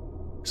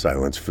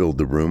 Silence filled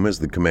the room as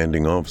the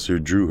commanding officer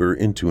drew her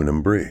into an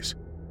embrace.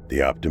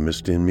 "The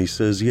optimist in me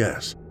says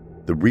yes.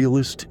 The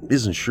realist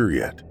isn't sure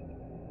yet."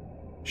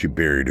 She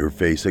buried her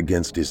face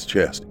against his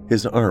chest,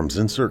 his arms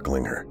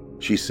encircling her.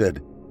 She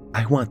said,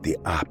 "I want the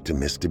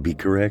optimist to be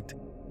correct."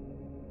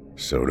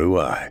 "So do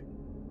I."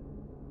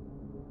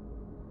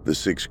 The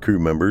 6 crew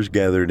members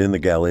gathered in the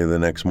galley the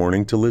next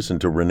morning to listen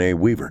to Renee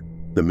Weaver,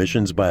 the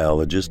mission's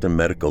biologist and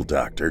medical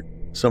doctor,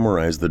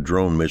 summarize the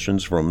drone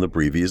missions from the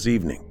previous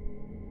evening.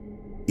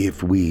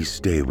 "If we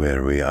stay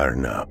where we are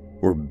now,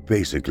 we're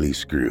basically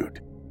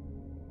screwed."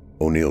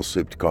 O'Neill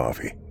sipped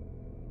coffee.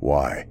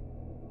 "Why?"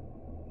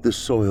 "The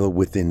soil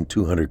within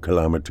 200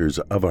 kilometers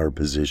of our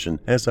position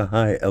has a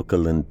high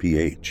alkaline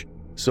pH.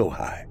 So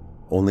high,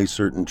 only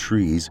certain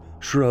trees,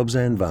 shrubs,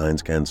 and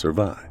vines can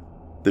survive.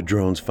 The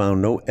drones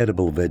found no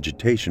edible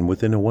vegetation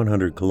within a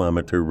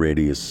 100-kilometer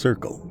radius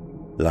circle.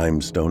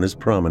 Limestone is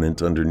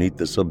prominent underneath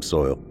the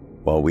subsoil.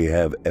 While we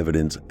have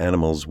evidence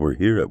animals were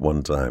here at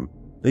one time,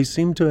 they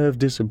seem to have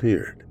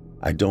disappeared.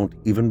 I don't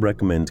even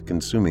recommend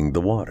consuming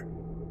the water."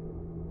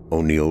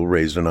 O'Neill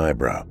raised an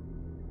eyebrow.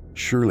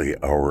 "Surely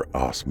our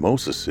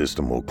osmosis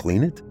system will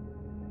clean it?"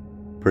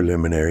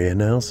 "Preliminary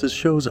analysis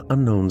shows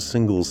unknown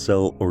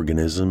single-cell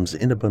organisms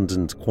in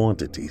abundant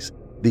quantities.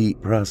 The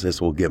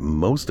process will get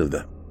most of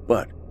them,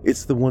 but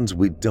it's the ones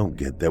we don't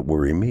get that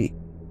worry me."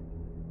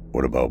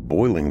 "What about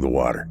boiling the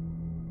water?"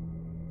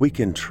 "We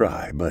can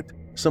try, but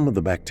some of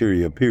the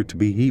bacteria appear to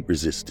be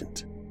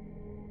heat-resistant."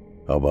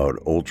 "How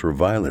about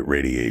ultraviolet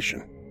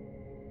radiation?"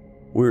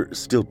 "We're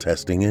still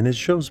testing and it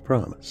shows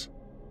promise."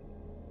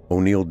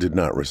 O'Neill did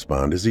not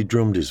respond as he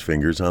drummed his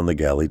fingers on the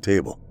galley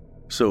table.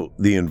 "So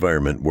the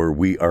environment where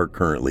we are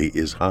currently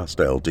is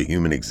hostile to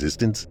human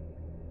existence?"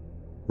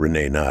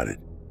 Renee nodded.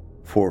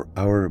 "For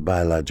our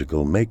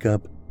biological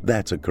makeup,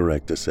 that's a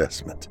correct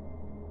assessment."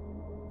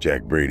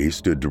 Jack Brady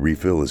stood to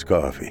refill his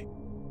coffee.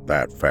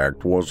 That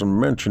fact wasn't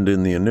mentioned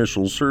in the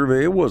initial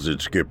survey, was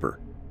it, Skipper?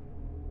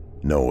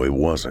 No, it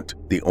wasn't.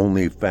 The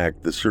only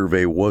fact the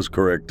survey was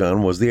correct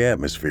on was the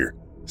atmosphere.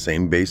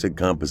 Same basic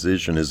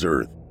composition as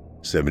Earth.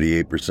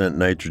 78%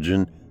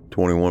 nitrogen,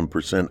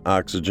 21%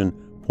 oxygen,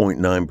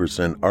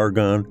 0.9%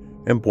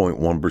 argon, and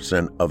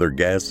 0.1% other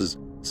gases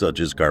such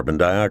as carbon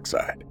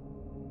dioxide.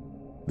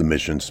 The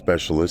mission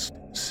specialist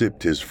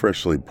sipped his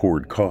freshly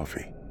poured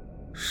coffee.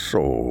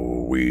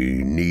 So,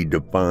 we need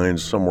to find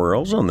somewhere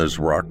else on this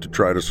rock to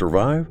try to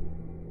survive?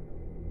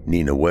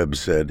 Nina Webb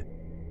said,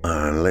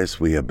 unless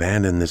we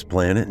abandon this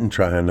planet and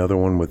try another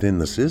one within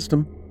the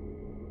system.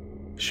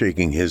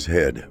 Shaking his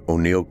head,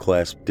 O'Neill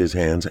clasped his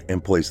hands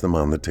and placed them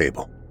on the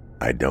table.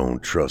 I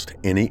don't trust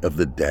any of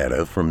the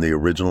data from the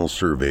original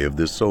survey of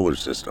this solar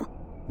system.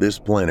 This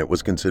planet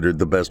was considered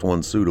the best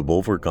one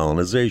suitable for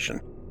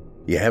colonization.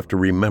 You have to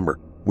remember,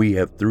 we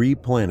have 3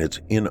 planets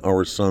in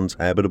our sun's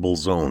habitable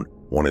zone.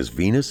 One is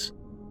Venus,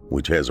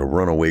 which has a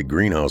runaway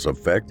greenhouse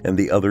effect, and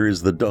the other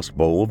is the dust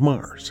bowl of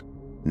Mars.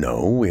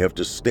 No, we have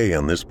to stay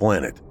on this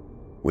planet.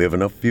 We have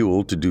enough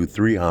fuel to do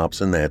 3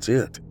 hops and that's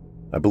it.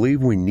 I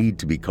believe we need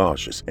to be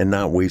cautious and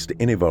not waste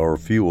any of our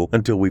fuel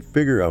until we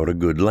figure out a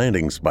good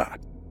landing spot.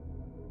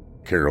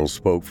 Carol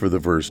spoke for the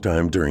first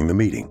time during the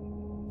meeting.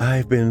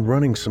 I've been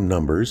running some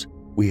numbers.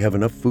 We have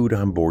enough food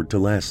on board to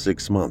last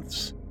 6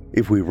 months.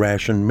 If we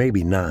ration,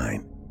 maybe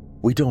 9.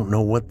 We don't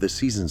know what the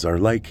seasons are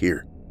like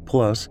here.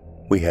 Plus,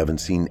 we haven't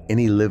seen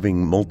any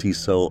living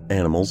multi-cell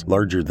animals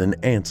larger than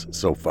ants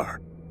so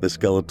far. The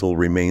skeletal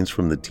remains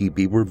from the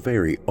teepee were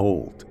very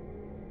old.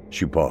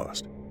 She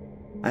paused.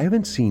 I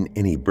haven't seen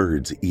any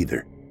birds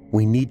either.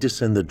 We need to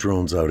send the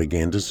drones out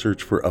again to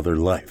search for other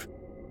life.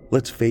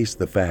 Let's face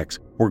the facts,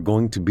 we're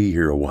going to be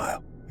here a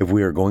while. If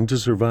we are going to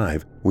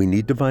survive, we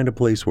need to find a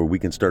place where we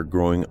can start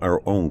growing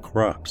our own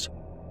crops.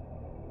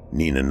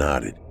 Nina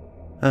nodded.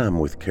 I'm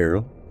with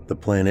Carol. The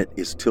planet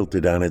is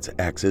tilted on its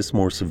axis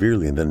more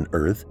severely than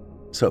Earth,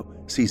 so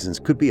seasons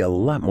could be a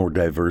lot more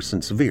diverse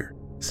and severe.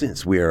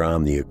 Since we are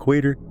on the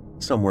equator,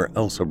 somewhere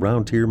else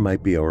around here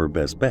might be our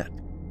best bet.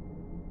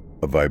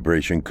 A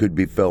vibration could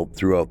be felt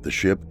throughout the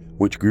ship,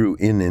 which grew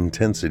in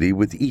intensity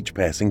with each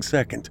passing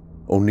second.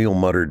 O'Neill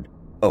muttered,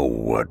 "Oh,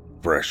 what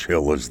fresh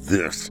hell is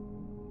this?"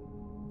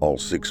 All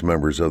 6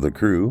 members of the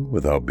crew,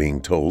 without being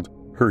told,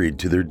 hurried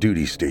to their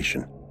duty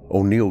station.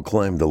 O'Neill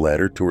climbed the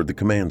ladder toward the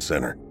command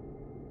center.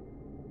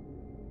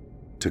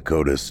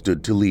 Dakota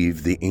stood to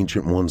leave the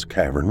Ancient One's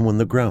cavern when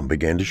the ground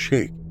began to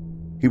shake.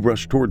 He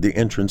rushed toward the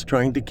entrance,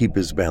 trying to keep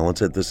his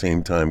balance at the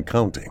same time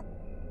counting.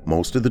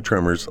 Most of the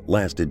tremors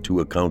lasted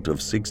to a count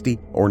of 60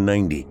 or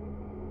 90.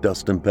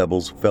 Dust and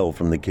pebbles fell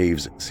from the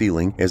cave's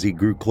ceiling as he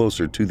grew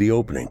closer to the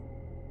opening.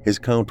 His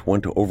count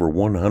went to over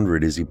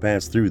 100 as he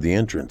passed through the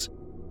entrance.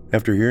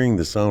 After hearing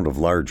the sound of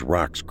large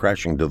rocks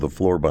crashing to the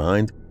floor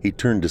behind, he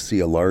turned to see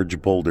a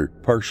large boulder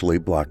partially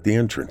block the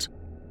entrance.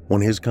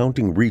 When his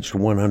counting reached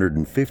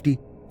 150,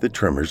 the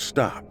tremors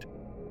stopped.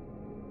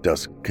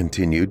 Dust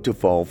continued to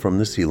fall from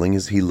the ceiling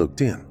as he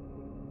looked in.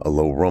 A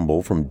low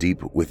rumble from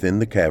deep within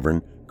the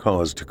cavern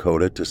caused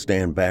Dakota to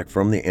stand back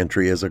from the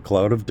entry as a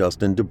cloud of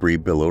dust and debris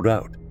billowed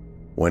out.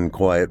 When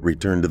quiet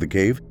returned to the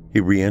cave,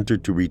 he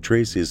re-entered to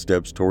retrace his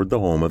steps toward the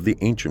home of the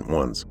Ancient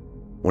Ones.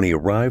 When he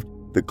arrived,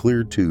 the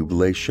clear tube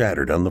lay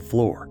shattered on the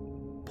floor.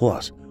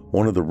 Plus,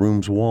 one of the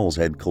room's walls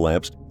had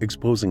collapsed,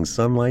 exposing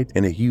sunlight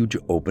and a huge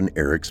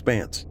open-air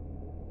expanse.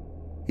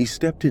 He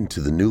stepped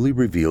into the newly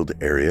revealed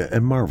area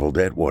and marveled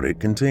at what it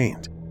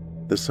contained.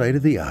 The sight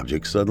of the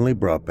object suddenly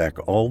brought back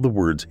all the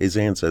words his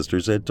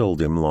ancestors had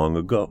told him long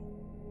ago.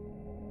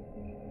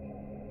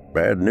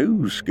 Bad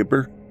news,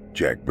 Skipper.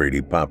 Jack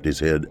Brady popped his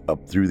head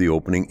up through the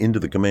opening into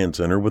the command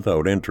center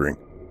without entering.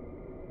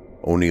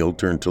 O'Neill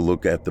turned to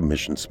look at the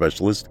mission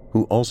specialist,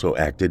 who also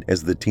acted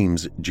as the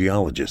team's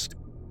geologist.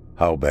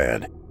 How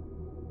bad?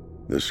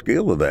 The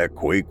scale of that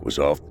quake was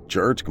off the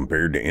charts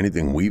compared to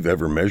anything we've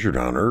ever measured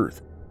on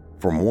Earth.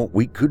 From what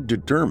we could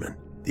determine,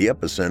 the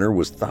epicenter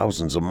was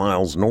thousands of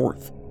miles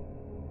north.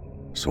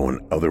 So in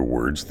other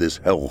words, this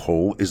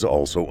hellhole is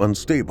also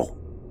unstable.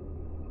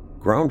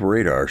 Ground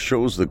radar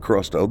shows the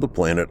crust of the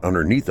planet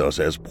underneath us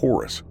as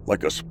porous,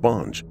 like a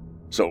sponge.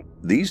 So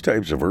these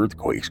types of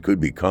earthquakes could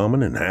be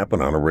common and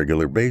happen on a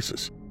regular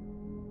basis.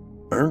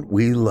 Aren't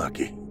we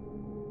lucky?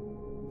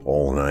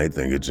 Paul and I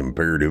think it's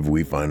imperative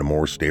we find a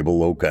more stable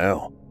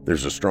locale.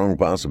 There's a strong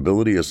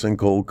possibility a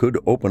sinkhole could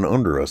open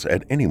under us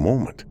at any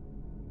moment.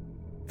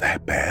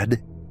 That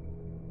bad?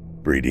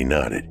 Brady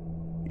nodded.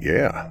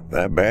 Yeah,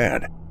 that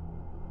bad.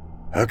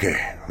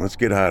 Okay, let's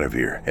get out of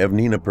here. Have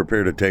Nina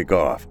prepare to take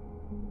off.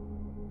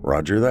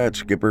 Roger that,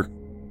 Skipper.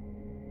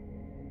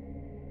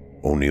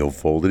 O'Neill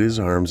folded his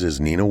arms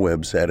as Nina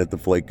Webb sat at the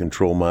flight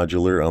control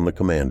modular on the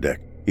command deck.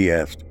 He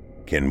asked,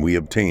 "Can we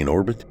obtain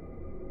orbit?"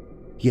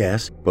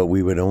 Yes, but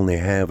we would only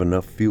have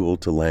enough fuel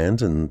to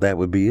land and that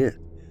would be it.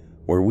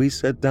 Where we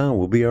set down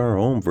will be our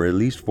home for at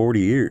least 40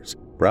 years,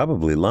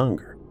 probably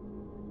longer.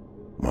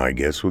 My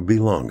guess would be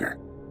longer.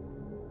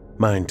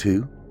 Mine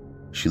too.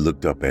 She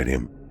looked up at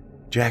him.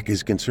 Jack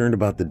is concerned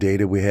about the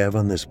data we have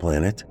on this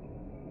planet.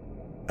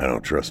 I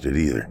don't trust it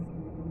either.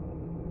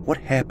 What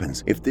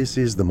happens if this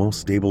is the most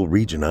stable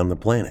region on the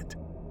planet?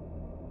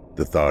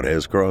 The thought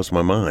has crossed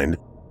my mind.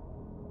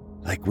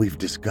 Like we've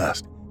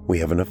discussed, we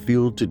have enough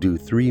fuel to do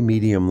 3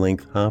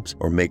 medium-length hops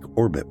or make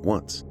orbit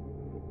once.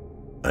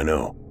 I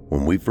know,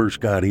 when we first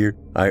got here,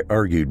 I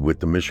argued with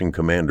the mission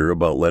commander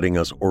about letting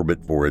us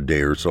orbit for a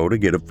day or so to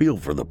get a feel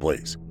for the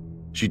place.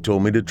 She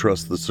told me to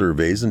trust the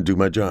surveys and do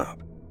my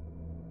job.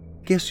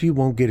 Guess you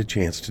won't get a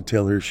chance to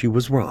tell her she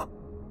was wrong.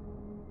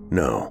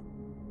 No.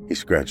 He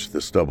scratched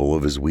the stubble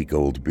of his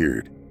week-old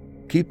beard.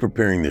 Keep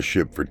preparing the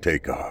ship for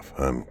takeoff.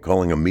 I'm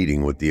calling a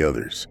meeting with the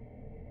others.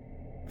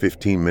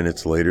 15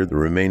 minutes later, the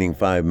remaining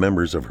 5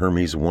 members of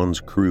Hermes 1's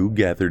crew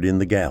gathered in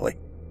the galley.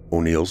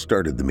 O'Neill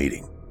started the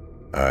meeting.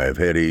 I've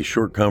had a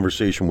short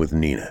conversation with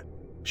Nina.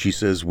 She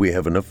says we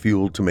have enough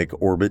fuel to make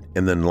orbit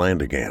and then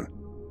land again,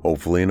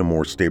 hopefully in a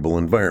more stable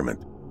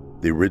environment.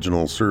 The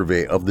original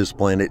survey of this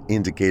planet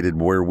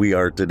indicated where we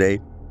are today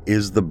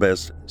is the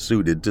best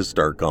suited to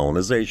start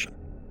colonization.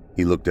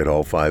 He looked at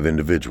all 5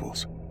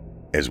 individuals.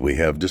 As we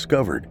have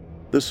discovered,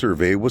 the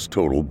survey was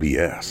total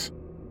BS.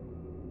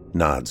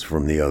 Nods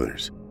from the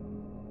others.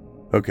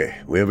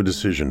 Okay, we have a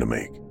decision to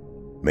make.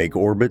 Make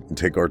orbit and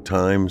take our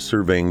time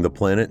surveying the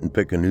planet and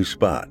pick a new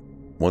spot.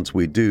 Once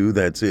we do,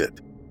 that's it.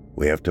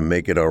 We have to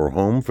make it our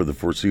home for the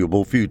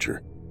foreseeable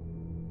future.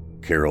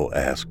 Carol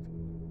asked,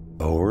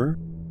 Or?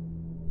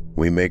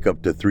 We make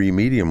up to 3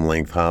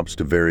 medium-length hops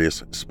to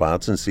various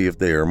spots and see if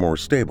they are more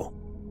stable.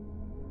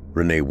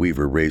 Renee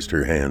Weaver raised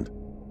her hand.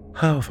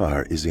 How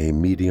far is a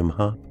medium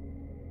hop?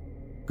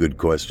 Good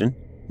question.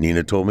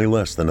 Nina told me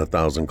less than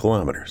 1,000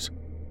 kilometers.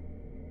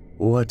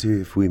 What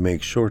if we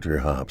make shorter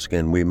hops?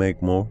 Can we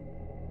make more?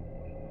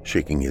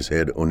 Shaking his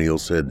head, O'Neill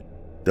said,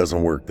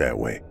 Doesn't work that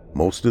way.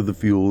 Most of the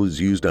fuel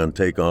is used on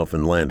takeoff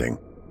and landing.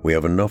 We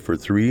have enough for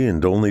 3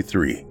 and only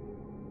 3.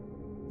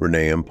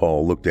 Renee and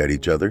Paul looked at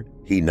each other.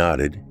 He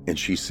nodded, and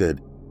she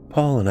said,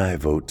 Paul and I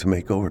vote to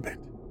make orbit.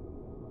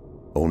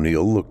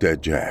 O'Neill looked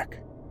at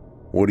Jack.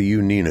 What do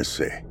you, Nina,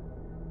 say?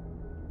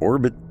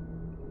 Orbit.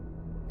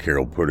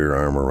 Carol put her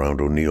arm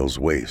around O'Neill's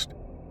waist.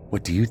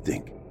 What do you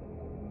think?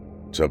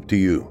 It's up to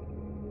you.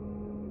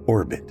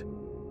 Orbit.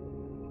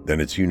 Then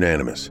it's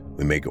unanimous.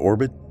 We make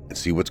orbit and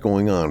see what's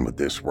going on with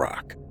this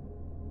rock.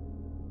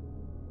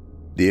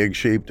 The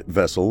egg-shaped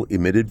vessel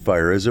emitted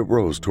fire as it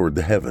rose toward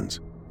the heavens.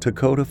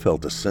 Dakota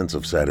felt a sense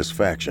of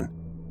satisfaction.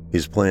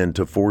 His plan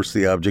to force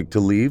the object to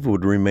leave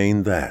would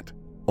remain that,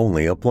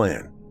 only a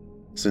plan.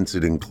 Since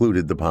it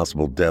included the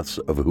possible deaths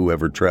of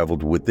whoever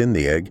traveled within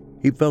the egg,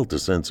 he felt a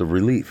sense of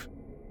relief.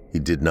 He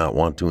did not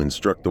want to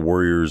instruct the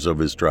warriors of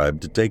his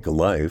tribe to take a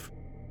life.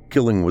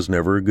 Killing was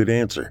never a good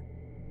answer,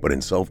 but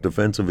in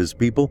self-defense of his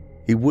people,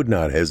 he would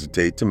not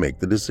hesitate to make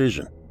the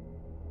decision.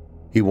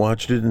 He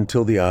watched it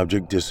until the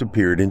object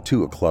disappeared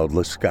into a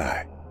cloudless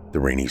sky. The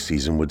rainy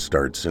season would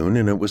start soon,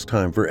 and it was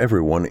time for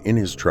everyone in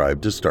his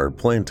tribe to start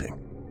planting.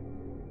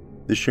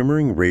 The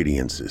shimmering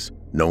radiances,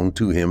 known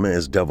to him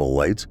as devil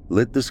lights,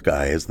 lit the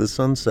sky as the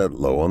sun set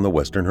low on the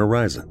western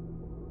horizon.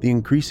 The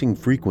increasing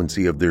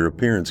frequency of their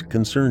appearance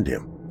concerned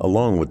him,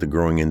 along with the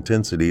growing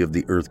intensity of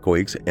the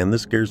earthquakes and the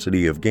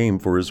scarcity of game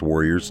for his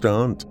warriors to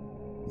hunt.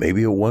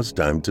 Maybe it was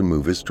time to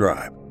move his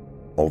tribe,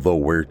 although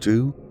where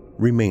to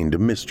remained a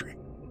mystery.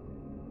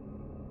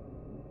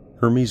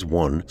 Hermes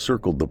 1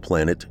 circled the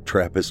planet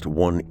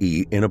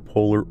TRAPPIST-1e in a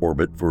polar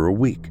orbit for a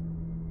week.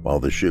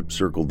 While the ship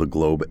circled the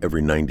globe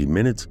every 90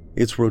 minutes,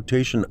 its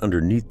rotation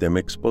underneath them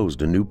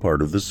exposed a new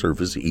part of the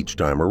surface each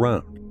time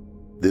around.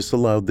 This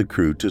allowed the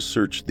crew to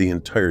search the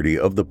entirety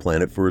of the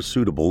planet for a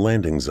suitable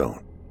landing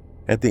zone.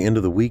 At the end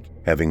of the week,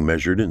 having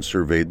measured and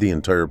surveyed the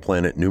entire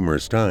planet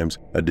numerous times,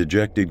 a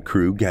dejected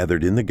crew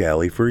gathered in the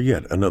galley for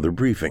yet another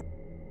briefing.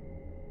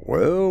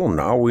 Well,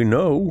 now we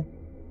know.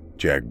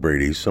 Jack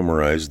Brady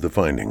summarized the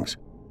findings.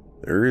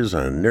 There is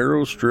a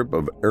narrow strip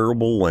of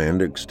arable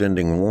land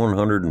extending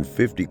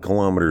 150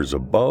 kilometers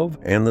above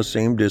and the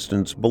same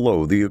distance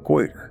below the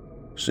equator.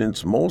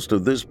 Since most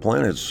of this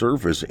planet's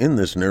surface in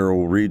this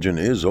narrow region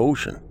is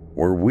ocean,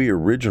 where we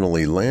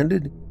originally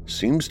landed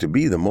seems to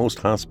be the most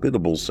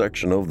hospitable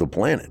section of the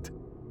planet.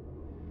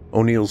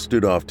 O'Neill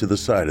stood off to the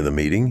side of the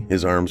meeting,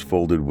 his arms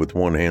folded with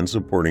one hand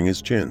supporting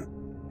his chin.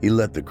 He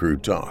let the crew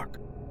talk.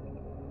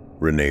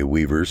 Renee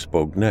Weaver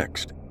spoke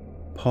next.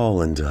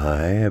 Paul and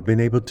I have been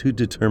able to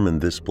determine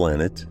this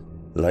planet,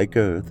 like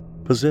Earth,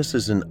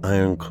 possesses an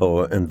iron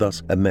core and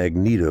thus a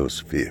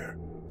magnetosphere.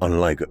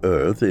 Unlike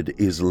Earth, it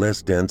is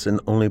less dense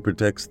and only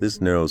protects this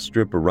narrow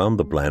strip around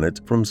the planet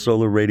from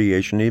solar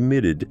radiation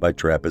emitted by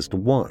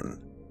TRAPPIST-1.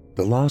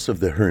 The loss of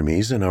the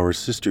Hermes and our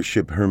sister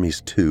ship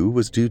Hermes 2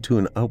 was due to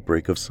an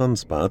outbreak of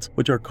sunspots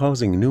which are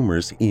causing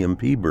numerous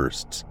EMP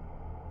bursts.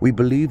 We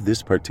believe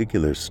this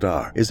particular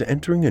star is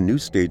entering a new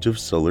stage of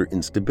solar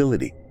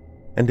instability,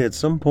 and at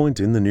some point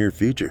in the near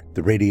future,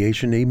 the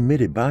radiation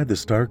emitted by the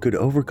star could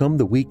overcome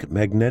the weak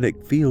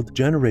magnetic field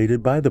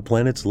generated by the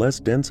planet's less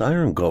dense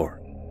iron core.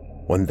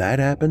 When that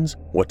happens,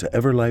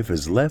 whatever life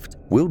is left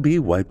will be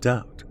wiped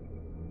out.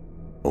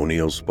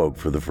 O'Neill spoke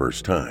for the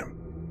first time.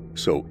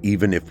 So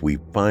even if we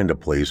find a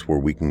place where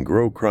we can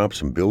grow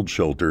crops and build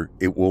shelter,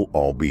 it will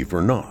all be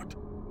for naught."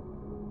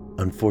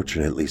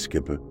 "Unfortunately,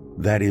 Skipper,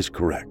 that is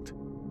correct."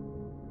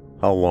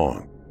 "How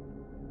long?"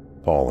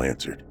 Paul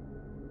answered.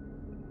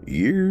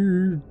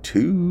 "Year,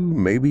 2,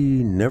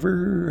 maybe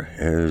never.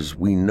 As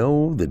we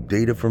know, the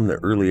data from the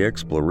early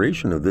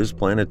exploration of this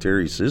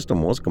planetary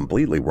system was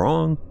completely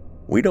wrong.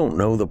 We don't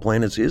know the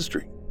planet's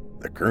history.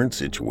 The current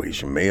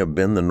situation may have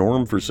been the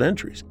norm for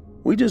centuries.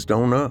 We just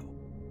don't know."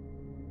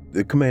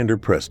 The commander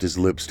pressed his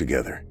lips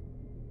together.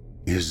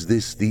 "Is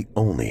this the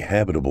only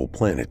habitable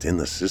planet in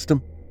the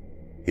system?"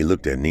 He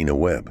looked at Nina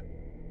Webb.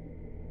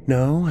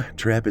 "No,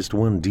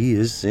 TRAPPIST-1D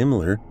is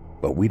similar,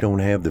 but we don't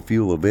have the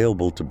fuel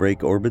available to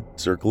break orbit,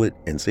 circle it,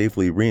 and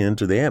safely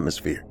re-enter the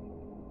atmosphere."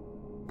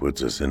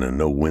 "Puts us in a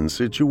no-win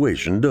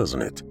situation,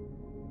 doesn't it?"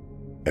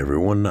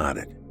 Everyone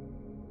nodded.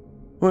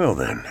 "Well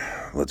then,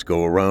 let's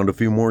go around a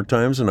few more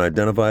times and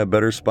identify a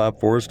better spot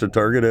for us to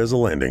target as a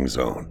landing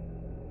zone."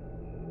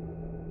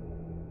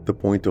 The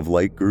point of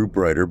light grew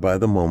brighter by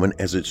the moment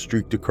as it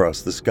streaked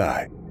across the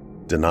sky.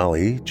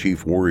 Denali,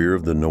 chief warrior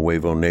of the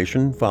Nuevo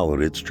Nation,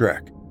 followed its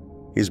trek.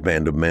 His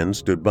band of men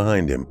stood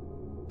behind him.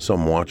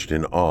 Some watched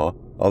in awe,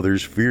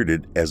 others feared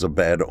it as a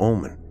bad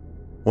omen.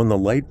 When the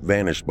light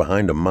vanished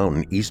behind a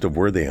mountain east of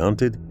where they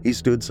hunted, he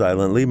stood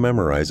silently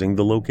memorizing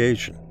the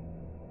location.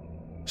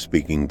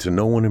 Speaking to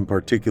no one in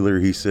particular,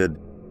 he said,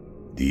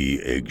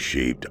 "The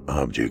egg-shaped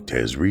object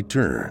has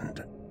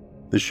returned."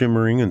 The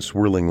shimmering and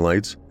swirling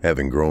lights,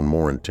 having grown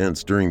more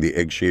intense during the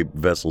egg-shaped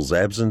vessel's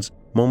absence,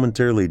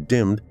 momentarily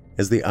dimmed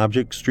as the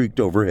object streaked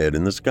overhead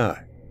in the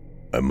sky.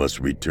 "I must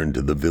return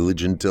to the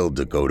village and tell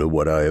Dakota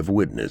what I have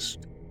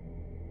witnessed."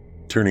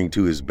 Turning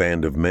to his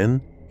band of men,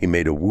 he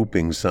made a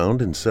whooping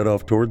sound and set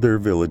off toward their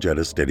village at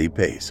a steady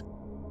pace.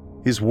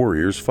 His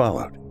warriors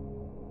followed.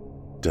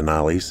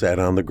 Denali sat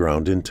on the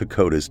ground in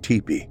Dakota's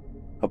teepee.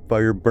 A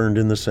fire burned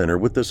in the center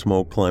with the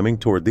smoke climbing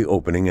toward the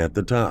opening at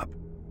the top.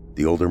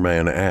 The older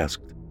man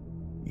asked,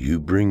 "You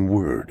bring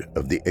word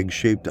of the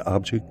egg-shaped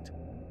object?"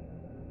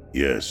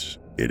 "Yes,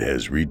 it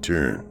has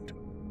returned."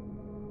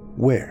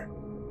 "Where?"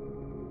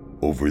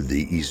 "Over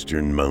the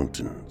eastern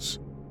mountains."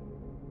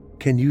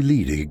 "Can you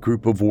lead a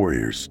group of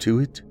warriors to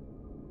it?"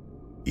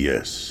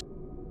 "Yes."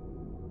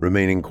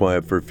 Remaining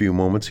quiet for a few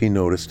moments, he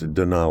noticed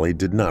Denali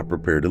did not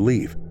prepare to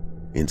leave.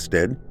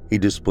 Instead, he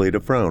displayed a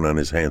frown on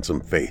his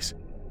handsome face.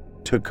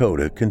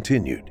 Dakota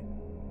continued,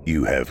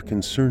 "You have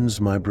concerns,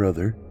 my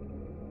brother?"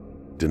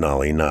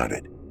 Denali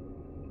nodded.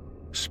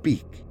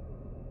 "Speak."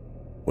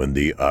 "When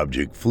the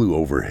object flew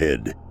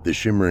overhead, the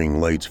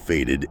shimmering lights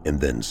faded and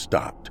then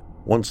stopped.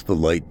 Once the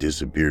light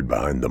disappeared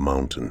behind the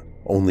mountain,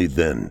 only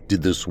then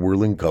did the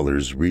swirling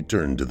colors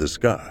return to the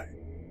sky."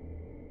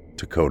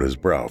 Dakota's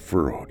brow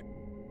furrowed.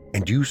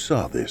 "And you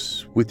saw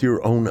this with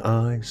your own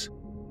eyes?"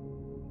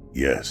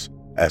 "Yes.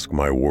 Ask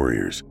my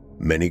warriors.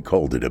 Many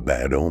called it a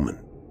bad omen."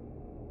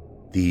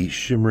 "The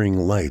shimmering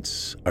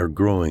lights are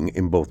growing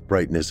in both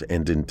brightness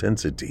and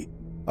intensity.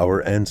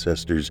 Our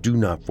ancestors do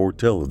not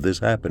foretell of this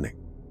happening."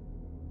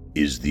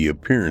 "Is the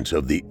appearance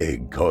of the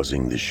egg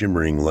causing the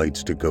shimmering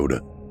lights,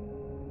 Dakota?"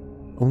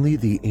 "Only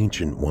the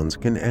ancient ones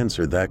can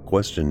answer that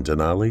question,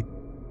 Denali.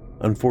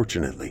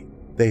 Unfortunately,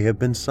 they have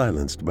been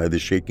silenced by the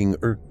shaking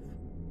earth."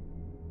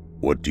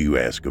 "What do you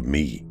ask of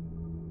me?"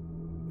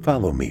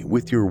 "Follow me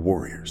with your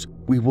warriors.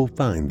 We will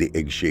find the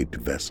egg-shaped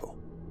vessel."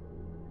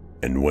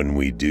 "And when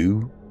we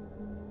do?"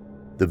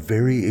 "The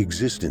very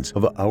existence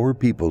of our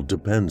people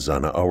depends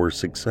on our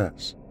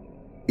success.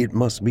 It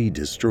must be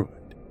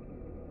destroyed."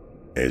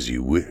 "As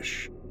you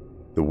wish."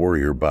 The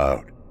warrior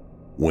bowed.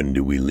 "When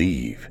do we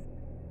leave?"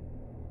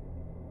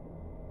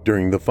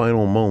 During the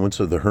final moments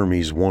of the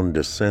Hermes 1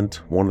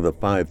 descent, one of the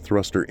 5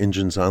 thruster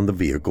engines on the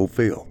vehicle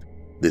failed.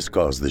 This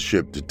caused the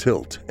ship to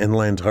tilt and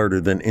land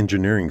harder than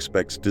engineering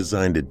specs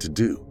designed it to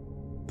do.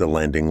 The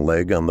landing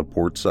leg on the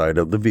port side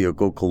of the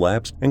vehicle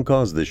collapsed and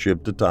caused the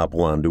ship to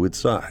topple onto its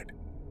side.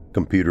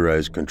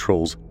 Computerized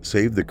controls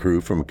saved the crew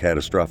from a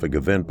catastrophic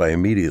event by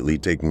immediately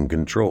taking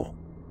control.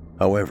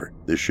 However,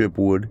 the ship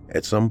would,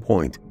 at some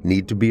point,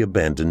 need to be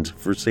abandoned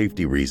for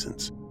safety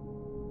reasons.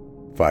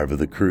 5 of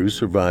the crew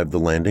survived the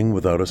landing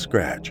without a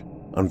scratch.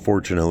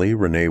 Unfortunately,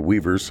 Renee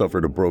Weaver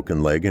suffered a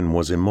broken leg and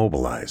was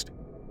immobilized.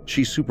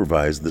 She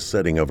supervised the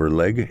setting of her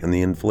leg and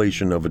the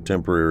inflation of a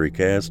temporary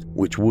cast,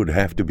 which would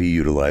have to be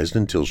utilized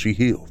until she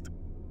healed.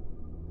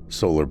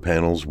 Solar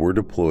panels were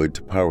deployed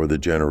to power the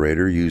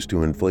generator used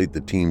to inflate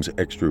the team's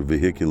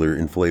extravehicular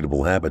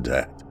inflatable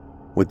habitat.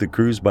 With the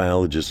crew's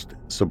biologist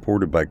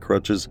supported by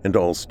crutches and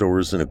all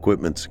stores and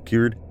equipment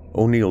secured,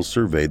 O'Neill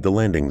surveyed the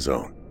landing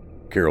zone.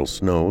 Carol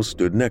Snow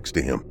stood next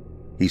to him.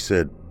 He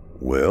said,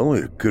 "Well,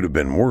 it could have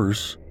been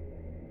worse."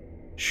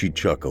 She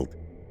chuckled.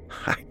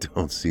 "I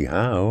don't see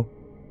how."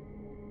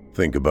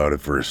 "Think about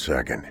it for a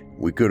second.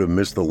 We could have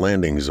missed the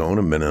landing zone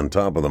and been on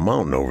top of the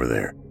mountain over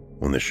there.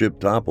 When the ship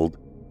toppled,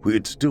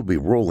 we'd still be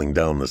rolling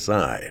down the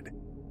side."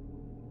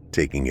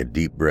 Taking a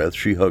deep breath,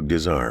 she hugged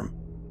his arm.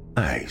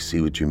 "I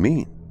see what you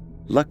mean.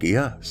 Lucky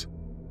us."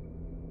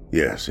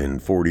 "Yes, in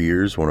 40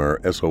 years when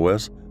our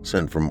SOS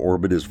sent from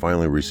orbit is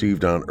finally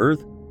received on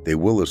Earth, they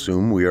will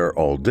assume we are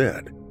all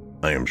dead.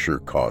 I am sure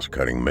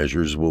cost-cutting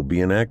measures will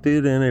be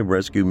enacted and a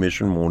rescue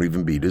mission won't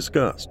even be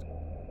discussed.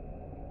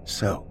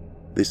 So,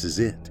 this is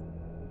it?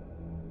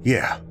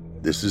 Yeah,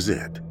 this is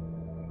it.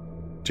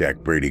 Jack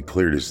Brady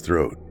cleared his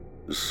throat.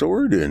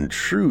 Sorry to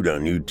intrude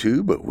on you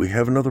two, but we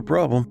have another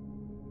problem.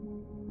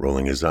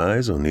 Rolling his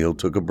eyes, O'Neill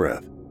took a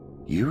breath.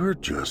 You're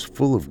just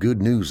full of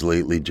good news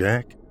lately,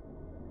 Jack.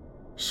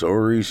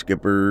 Sorry,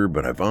 Skipper,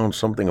 but I found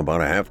something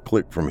about a half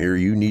click from here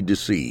you need to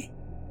see.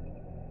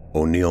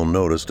 O'Neill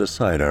noticed a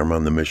sidearm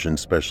on the mission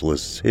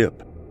specialist's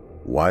hip.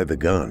 Why the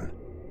gun?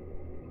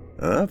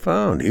 I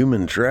found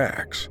human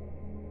tracks.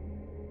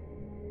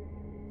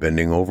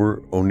 Bending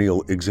over,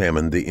 O'Neill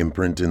examined the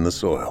imprint in the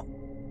soil.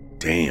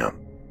 Damn,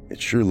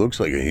 it sure looks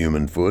like a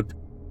human foot.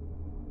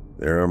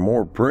 There are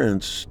more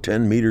prints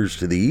 10 meters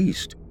to the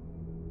east.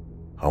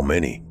 How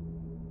many?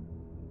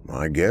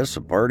 I guess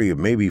a party of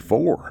maybe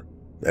 4.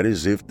 That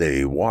is, if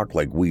they walk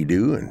like we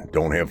do and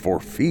don't have 4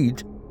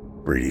 feet.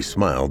 Brady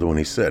smiled when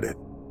he said it.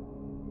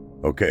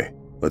 Okay,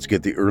 let's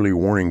get the early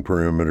warning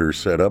perimeter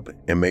set up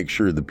and make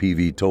sure the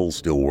PV toll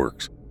still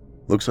works.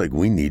 Looks like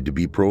we need to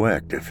be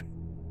proactive.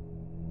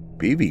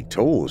 PV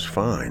toll is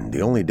fine.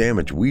 The only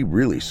damage we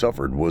really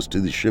suffered was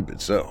to the ship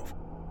itself.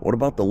 What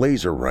about the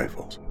laser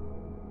rifles?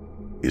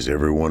 Is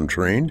everyone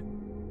trained?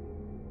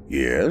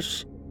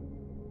 Yes.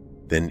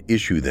 Then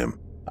issue them.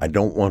 I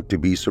don't want to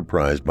be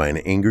surprised by an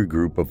angry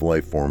group of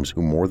life forms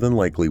who more than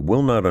likely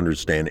will not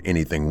understand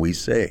anything we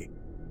say.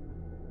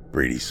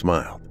 Brady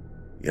smiled.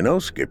 You know,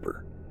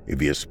 Skipper,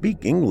 if you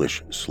speak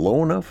English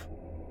slow enough,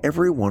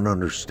 everyone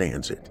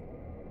understands it.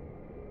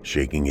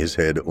 Shaking his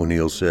head,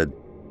 O'Neill said,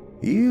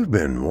 You've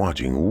been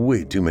watching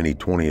way too many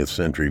 20th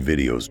century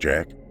videos,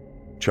 Jack.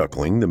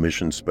 Chuckling, the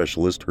mission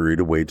specialist hurried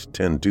away to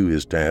tend to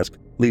his task,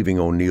 leaving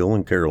O'Neill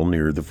and Carol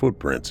near the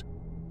footprints.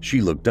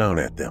 She looked down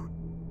at them.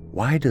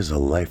 Why does a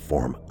life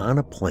form on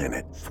a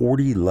planet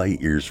 40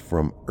 light years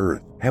from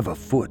Earth have a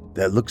foot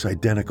that looks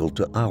identical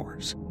to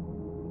ours?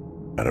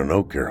 I don't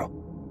know, Carol.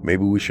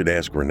 Maybe we should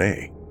ask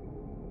Renee.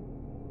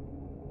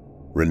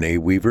 Renee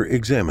Weaver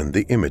examined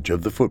the image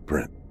of the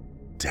footprint.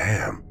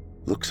 Damn,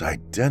 looks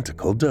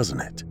identical,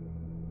 doesn't it?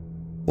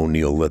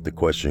 O'Neill let the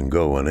question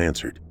go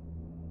unanswered.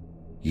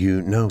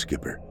 You know,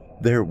 Skipper,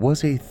 there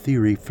was a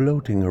theory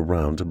floating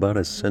around about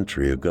a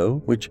century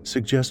ago which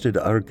suggested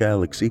our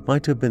galaxy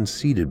might have been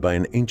seeded by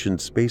an ancient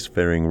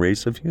spacefaring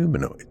race of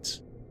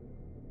humanoids.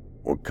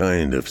 What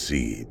kind of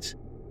seeds?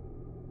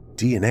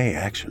 DNA,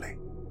 actually.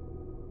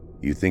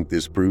 You think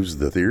this proves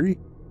the theory?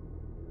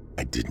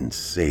 I didn't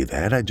say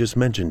that, I just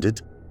mentioned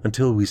it.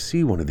 Until we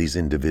see one of these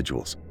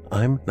individuals,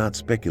 I'm not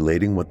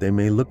speculating what they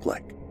may look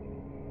like.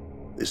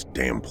 This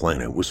damn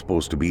planet was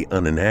supposed to be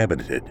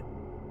uninhabited.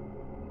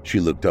 She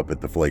looked up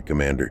at the flight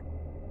commander.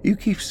 You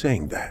keep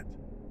saying that.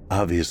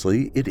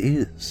 Obviously, it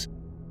is.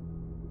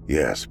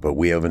 Yes, but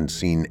we haven't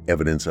seen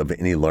evidence of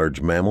any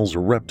large mammals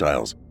or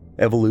reptiles.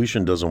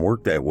 Evolution doesn't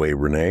work that way,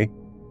 Renee.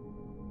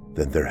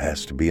 Then there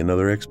has to be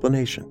another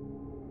explanation.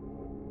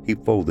 He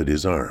folded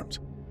his arms.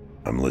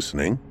 I'm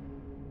listening.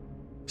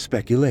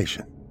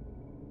 Speculation.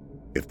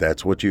 If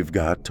that's what you've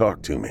got,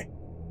 talk to me.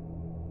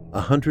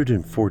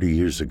 140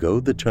 years ago,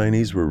 the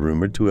Chinese were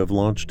rumored to have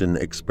launched an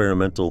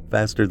experimental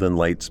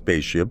faster-than-light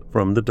spaceship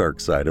from the dark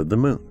side of the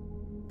moon.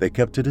 They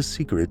kept it a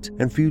secret,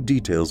 and few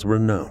details were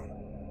known.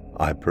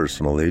 I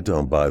personally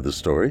don't buy the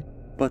story,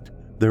 but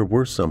there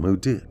were some who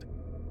did.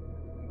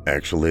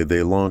 Actually,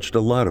 they launched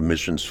a lot of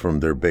missions from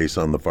their base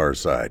on the far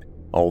side.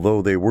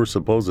 Although they were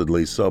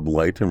supposedly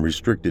sublight and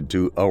restricted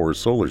to our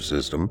solar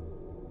system,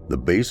 the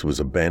base was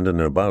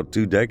abandoned about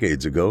 2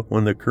 decades ago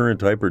when the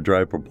current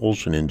hyperdrive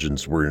propulsion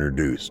engines were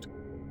introduced.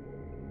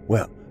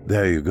 Well,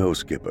 there you go,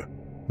 Skipper.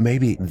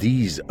 Maybe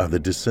these are the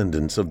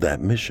descendants of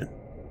that mission.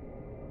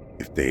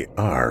 If they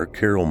are,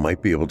 Carol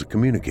might be able to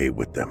communicate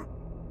with them.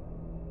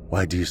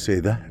 Why do you say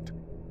that?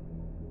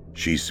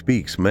 She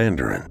speaks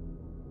Mandarin.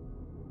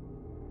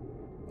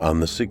 On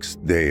the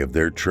 6th day of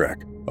their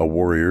trek, a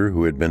warrior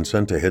who had been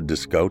sent ahead to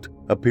scout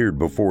appeared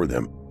before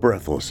them,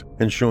 breathless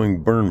and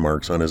showing burn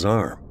marks on his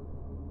arm.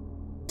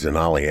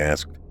 Denali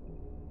asked,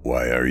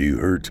 Why are you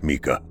hurt,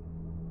 Mika?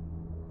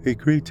 A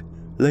great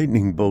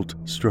lightning bolt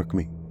struck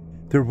me.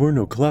 There were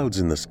no clouds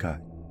in the sky.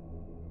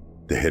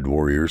 The head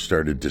warrior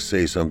started to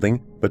say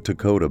something, but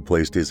Dakota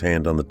placed his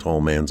hand on the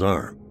tall man's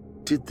arm.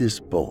 Did this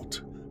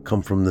bolt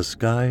come from the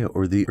sky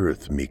or the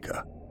earth,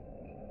 Mika?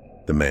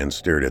 The man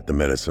stared at the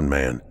medicine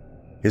man,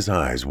 his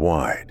eyes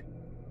wide.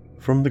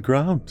 From the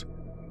ground.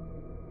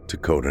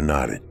 Dakota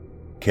nodded.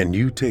 Can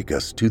you take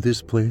us to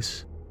this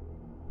place?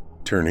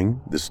 Turning,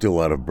 the still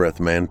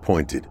out-of-breath man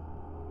pointed.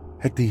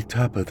 At the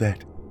top of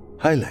that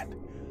highland,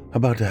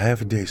 about a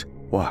half a day's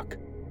walk.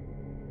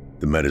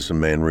 The medicine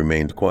man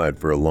remained quiet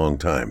for a long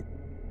time.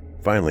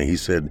 Finally, he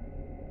said,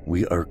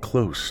 We are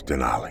close,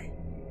 Denali.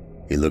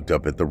 He looked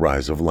up at the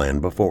rise of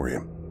land before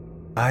him.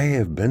 I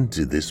have been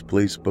to this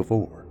place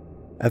before.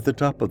 At the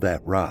top of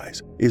that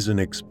rise is an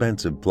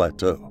expansive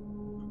plateau.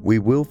 We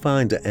will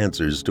find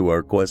answers to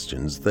our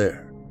questions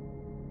there.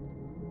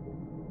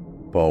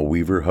 Paul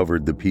Weaver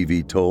hovered the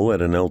PV-TOL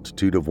at an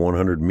altitude of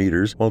 100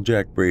 meters while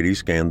Jack Brady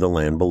scanned the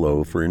land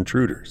below for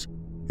intruders.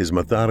 His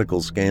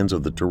methodical scans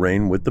of the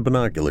terrain with the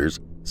binoculars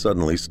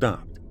suddenly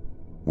stopped.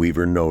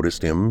 Weaver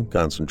noticed him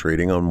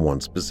concentrating on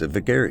one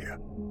specific area.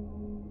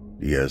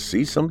 "Do you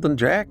see something,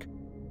 Jack?"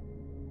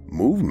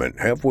 "Movement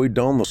halfway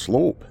down the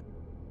slope."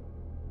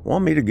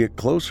 "Want me to get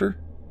closer?"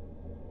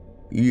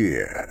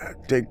 "Yeah,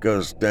 take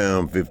us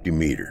down 50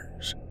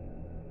 meters.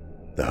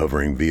 The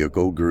hovering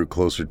vehicle grew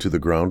closer to the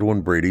ground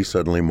when Brady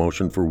suddenly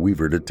motioned for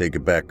Weaver to take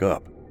it back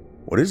up.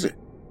 "What is it?"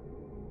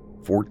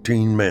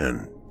 14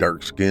 men,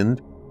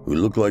 dark-skinned, who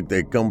look like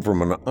they come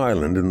from an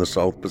island in the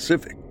South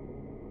Pacific."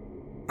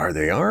 "Are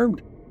they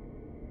armed?"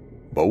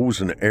 "Bows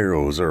and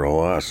arrows are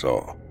all I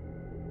saw."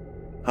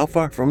 "How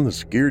far from the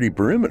security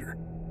perimeter?"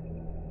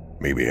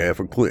 "Maybe half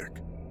a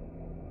click."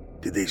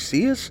 "Did they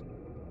see us?"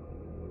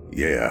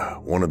 "Yeah,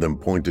 one of them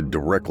pointed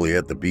directly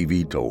at the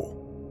PV-TOL."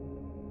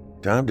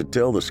 "Time to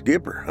tell the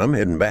skipper. I'm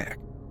heading back."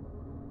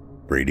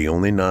 Brady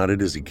only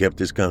nodded as he kept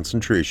his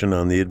concentration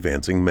on the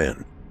advancing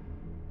men.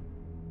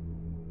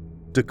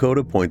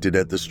 Dakota pointed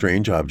at the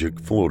strange object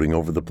floating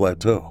over the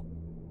plateau.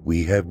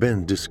 "We have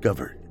been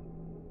discovered."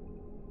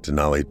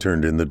 Denali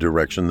turned in the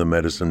direction the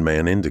medicine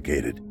man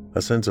indicated.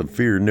 A sense of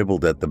fear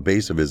nibbled at the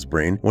base of his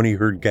brain when he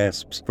heard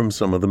gasps from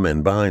some of the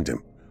men behind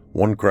him.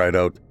 One cried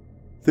out,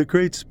 "The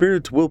Great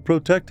Spirit will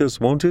protect us,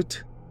 won't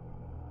it?"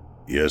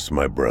 "Yes,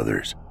 my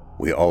brothers.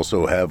 We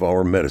also have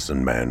our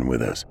medicine man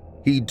with us.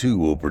 He too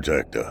will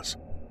protect us."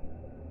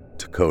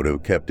 Dakota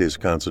kept his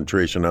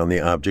concentration on the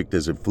object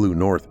as it flew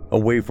north,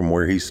 away from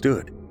where he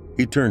stood.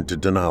 He turned to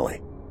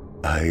Denali.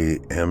 "I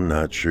am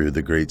not sure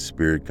the Great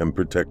Spirit can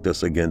protect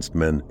us against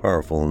men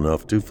powerful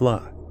enough to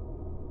fly."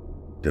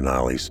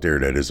 Denali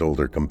stared at his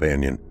older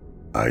companion.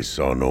 "I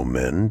saw no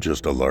men,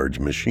 just a large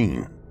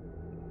machine."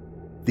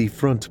 The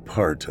front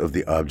part of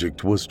the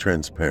object was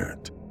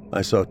transparent.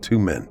 I saw 2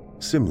 men,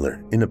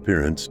 similar in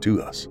appearance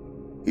to us.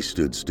 He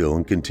stood still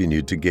and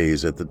continued to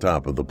gaze at the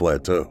top of the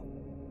plateau.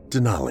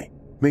 "Denali,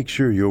 make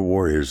sure your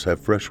warriors have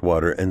fresh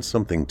water and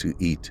something to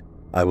eat.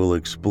 I will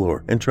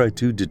explore and try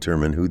to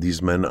determine who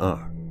these men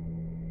are."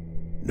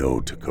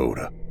 "No,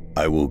 Dakota.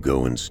 I will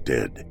go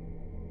instead."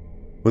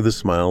 With a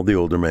smile, the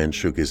older man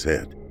shook his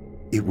head.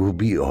 "It will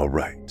be all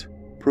right.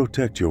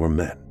 Protect your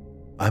men.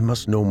 I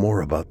must know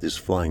more about this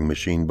flying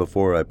machine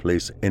before I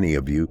place any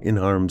of you in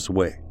harm's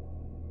way."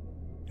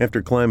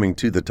 After climbing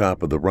to the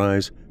top of the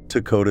rise,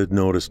 Dakota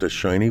noticed a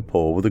shiny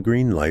pole with a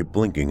green light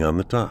blinking on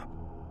the top.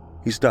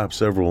 He stopped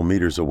several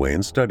meters away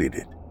and studied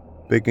it.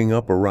 Picking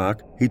up a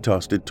rock, he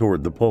tossed it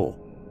toward the pole.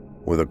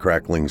 With a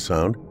crackling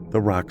sound,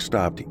 the rock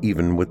stopped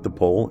even with the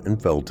pole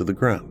and fell to the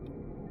ground.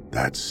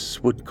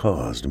 That's what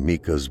caused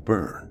Mika's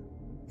burn.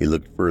 He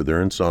looked further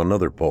and saw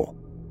another pole.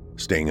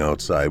 Staying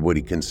outside what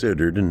he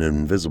considered an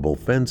invisible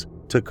fence,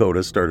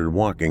 Dakota started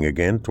walking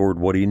again toward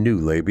what he knew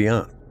lay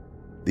beyond.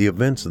 The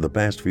events of the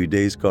past few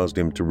days caused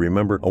him to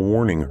remember a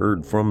warning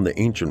heard from the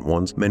Ancient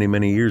Ones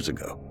many years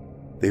ago.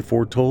 They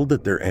foretold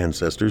that their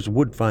ancestors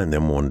would find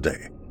them one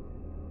day.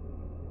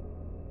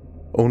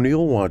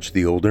 O'Neill watched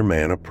the older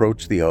man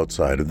approach the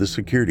outside of the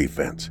security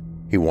fence.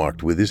 He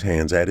walked with his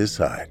hands at his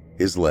side,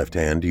 his left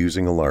hand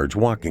using a large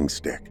walking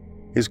stick.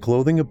 His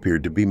clothing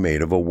appeared to be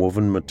made of a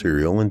woven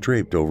material and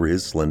draped over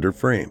his slender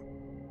frame.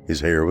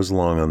 His hair was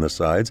long on the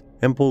sides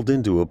and pulled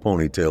into a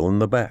ponytail in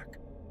the back.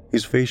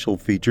 His facial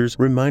features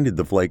reminded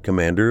the flight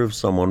commander of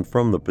someone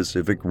from the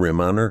Pacific Rim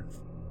on Earth.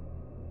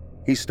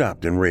 He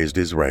stopped and raised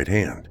his right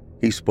hand.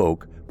 He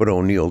spoke, but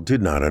O'Neill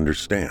did not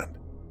understand.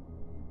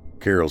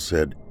 Carol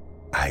said,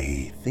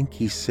 "I think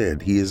he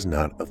said he is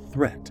not a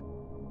threat."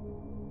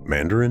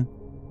 "Mandarin?"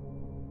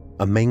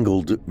 "A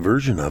mangled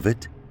version of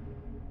it."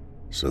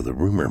 So the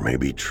rumor may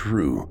be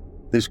true.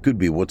 This could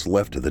be what's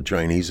left of the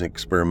Chinese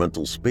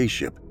experimental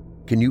spaceship.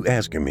 Can you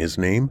ask him his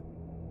name?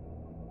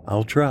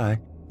 "I'll try,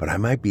 but I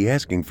might be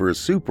asking for a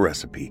soup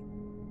recipe."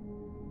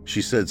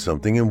 She said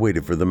something and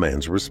waited for the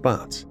man's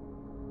response.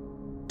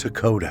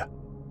 "Dakota."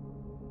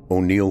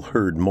 O'Neill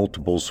heard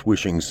multiple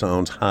swishing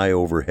sounds high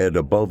overhead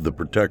above the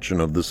protection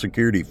of the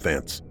security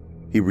fence.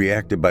 He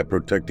reacted by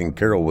protecting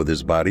Carol with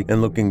his body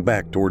and looking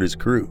back toward his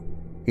crew.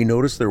 He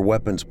noticed their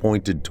weapons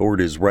pointed toward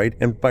his right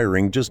and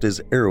firing just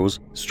as arrows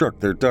struck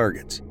their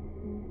targets.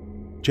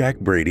 Jack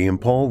Brady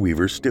and Paul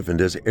Weaver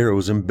stiffened as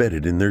arrows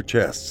embedded in their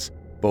chests.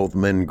 Both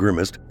men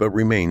grimaced but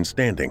remained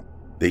standing.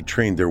 They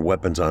trained their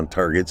weapons on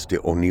targets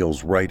to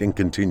O'Neill's right and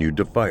continued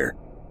to fire.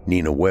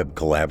 Nina Webb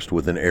collapsed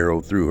with an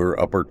arrow through her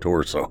upper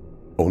torso.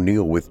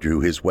 O'Neill withdrew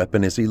his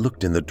weapon as he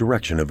looked in the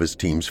direction of his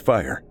team's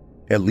fire.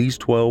 At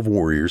least 12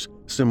 warriors,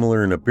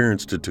 similar in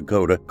appearance to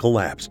Dakota,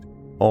 collapsed,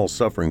 all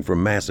suffering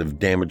from massive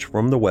damage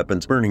from the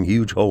weapons burning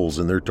huge holes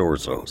in their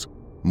torsos.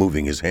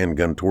 Moving his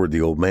handgun toward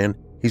the old man,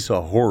 he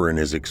saw horror in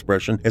his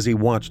expression as he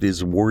watched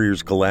his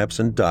warriors collapse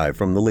and die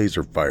from the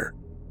laser fire.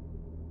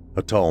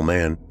 A tall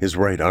man, his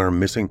right arm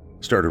missing,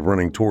 started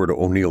running toward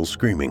O'Neill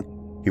screaming.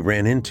 He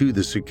ran into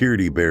the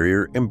security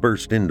barrier and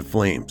burst into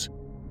flames.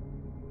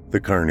 The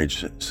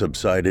carnage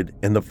subsided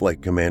and the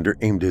flight commander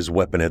aimed his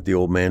weapon at the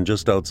old man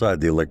just outside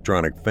the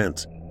electronic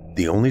fence.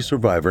 The only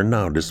survivor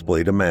now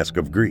displayed a mask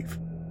of grief.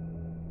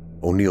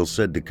 O'Neill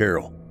said to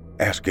Carol,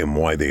 "Ask him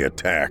why they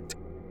attacked."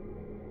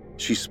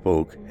 She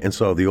spoke and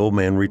saw the old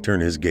man return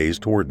his gaze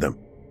toward them.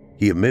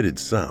 He emitted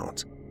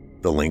sounds.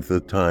 The length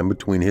of time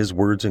between his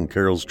words and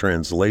Carol's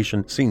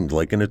translation seemed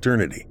like an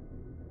eternity.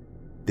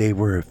 "They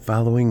were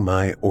following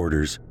my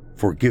orders.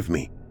 Forgive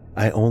me.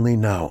 I only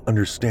now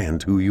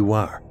understand who you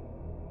are."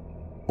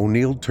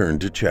 O'Neill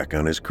turned to check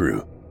on his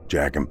crew.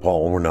 Jack and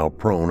Paul were now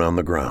prone on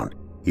the ground.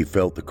 He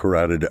felt the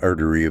carotid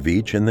artery of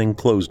each and then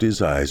closed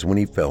his eyes when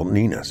he felt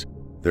Nina's.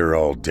 "They're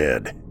all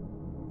dead."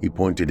 He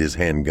pointed his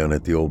handgun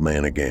at the old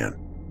man again.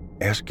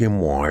 "Ask him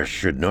why I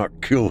should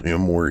not kill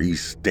him where he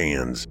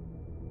stands."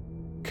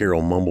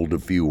 Carol mumbled a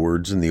few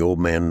words and the old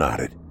man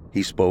nodded.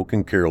 He spoke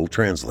and Carol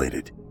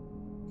translated.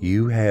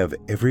 "You have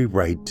every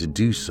right to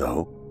do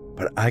so,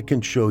 but I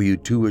can show you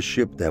to a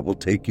ship that will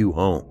take you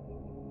home."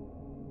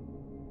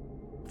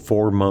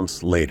 4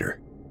 months later.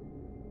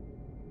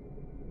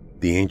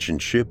 The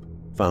ancient ship,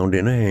 found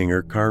in a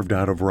hangar carved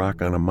out of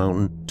rock on a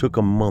mountain, took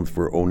a month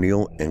for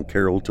O'Neill and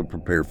Carol to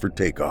prepare for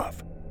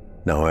takeoff.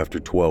 Now, after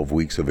 12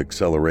 weeks of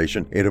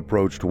acceleration, it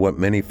approached what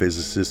many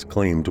physicists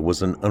claimed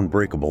was an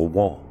unbreakable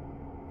wall.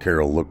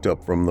 Carol looked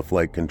up from the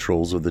flight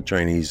controls of the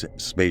Chinese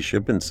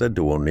spaceship and said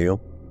to O'Neill,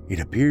 "It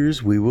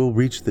appears we will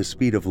reach the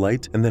speed of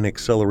light and then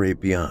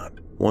accelerate beyond,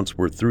 once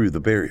we're through the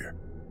barrier."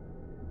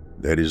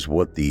 That is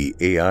what the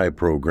AI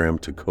program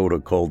Dakota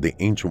called the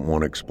Ancient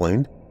One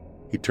explained.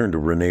 He turned to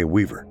Renee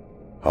Weaver.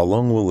 "How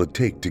long will it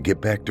take to get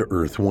back to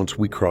Earth once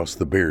we cross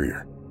the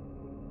barrier?"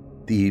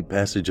 "The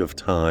passage of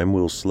time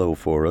will slow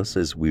for us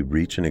as we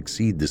reach and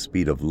exceed the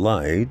speed of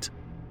light.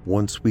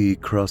 Once we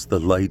cross the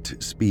light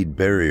speed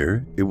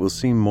barrier, it will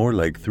seem more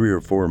like 3 or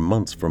 4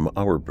 months from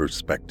our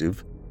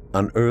perspective.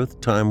 On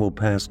Earth, time will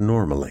pass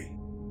normally.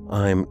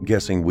 I'm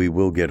guessing we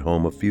will get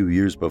home a few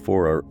years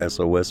before our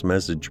SOS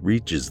message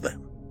reaches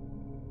them."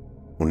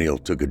 O'Neill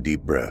took a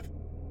deep breath.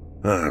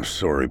 "I'm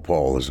sorry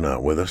Paul is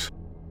not with us."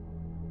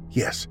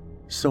 "Yes,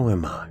 so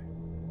am I."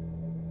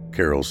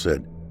 Carol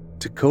said,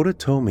 "Dakota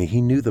told me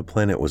he knew the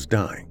planet was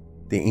dying.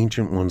 The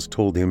Ancient Ones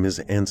told him his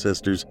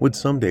ancestors would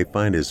someday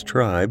find his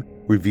tribe,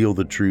 reveal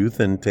the truth,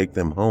 and take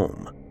them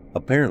home.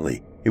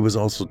 Apparently, he was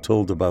also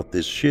told about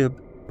this ship,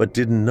 but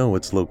didn't know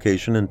its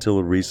location until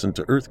a recent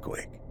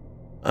earthquake.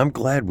 I'm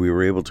glad we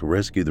were able to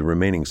rescue the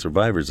remaining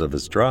survivors of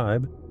his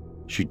tribe."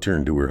 She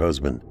turned to her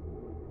husband.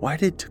 "Why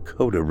did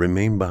Dakota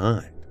remain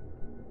behind?"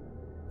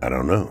 "I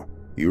don't know.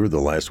 You were the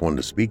last one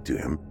to speak to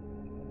him."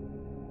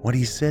 "What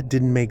he said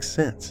didn't make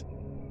sense."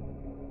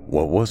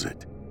 "What was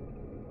it?"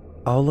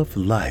 "All of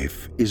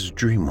life is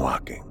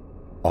dreamwalking.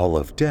 All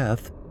of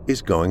death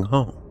is going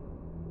home."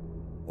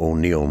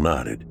 O'Neill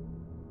nodded.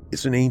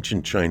 "It's an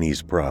ancient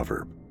Chinese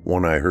proverb,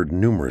 one I heard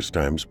numerous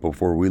times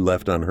before we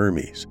left on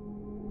Hermes.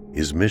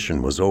 His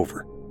mission was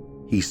over.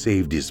 He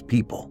saved his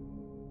people.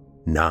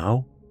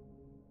 Now,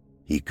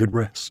 he could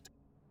rest."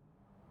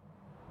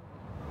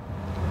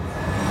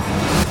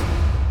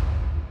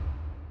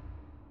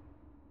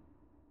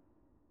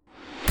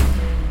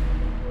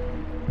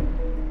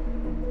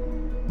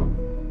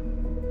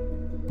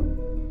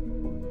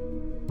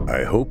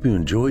 I hope you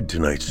enjoyed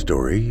tonight's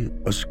story,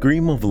 A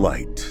Scream of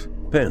Light,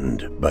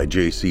 penned by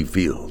J.C.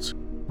 Fields.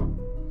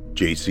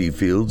 J.C.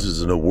 Fields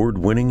is an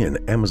award-winning and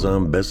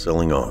Amazon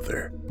best-selling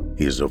author.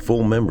 He is a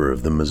full member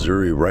of the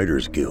Missouri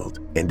Writers Guild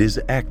and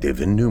is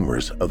active in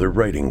numerous other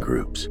writing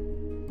groups.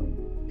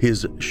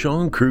 His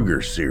Sean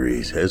Kruger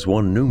series has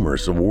won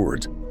numerous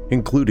awards,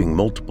 including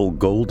multiple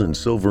gold and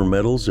silver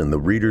medals in the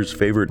Reader's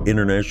Favorite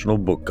International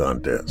Book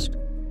Contest.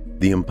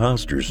 The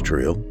Imposter's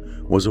Trail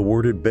was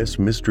awarded Best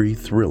Mystery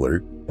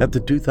Thriller at the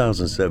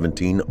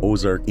 2017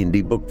 Ozark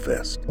Indie Book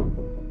Fest.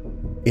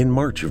 In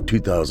March of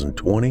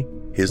 2020,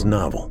 his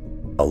novel,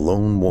 A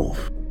Lone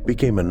Wolf,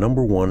 became a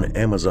 #1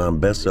 Amazon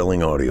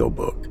best-selling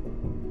audiobook.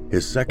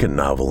 His second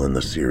novel in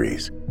the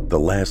series, The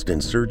Last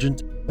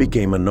Insurgent,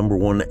 became a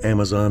 #1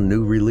 Amazon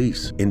new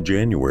release in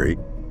January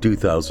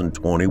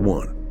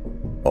 2021.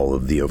 All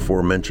of the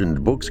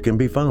aforementioned books can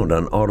be found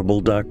on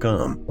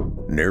audible.com,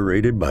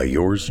 narrated by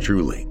yours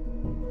truly.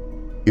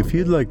 If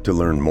you'd like to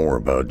learn more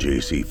about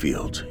J.C.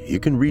 Fields, you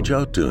can reach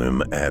out to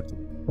him at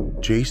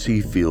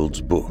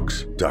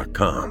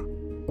jcfieldsbooks.com.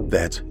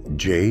 That's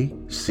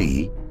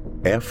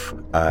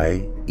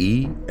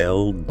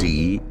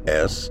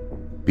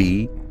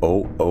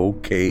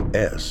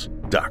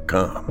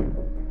jcfieldsbooks.com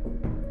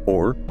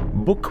or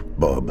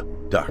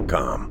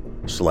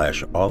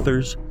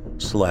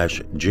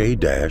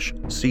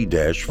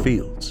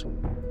bookbub.com/authors/J-C-Fields.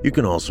 You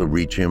can also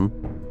reach him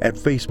at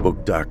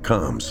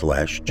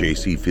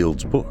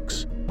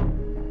facebook.com/jcfieldsbooks.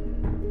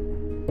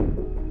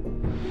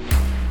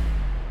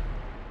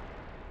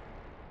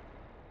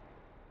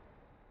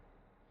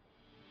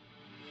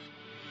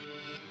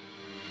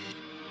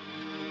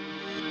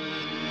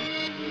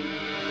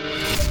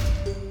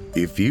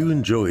 If you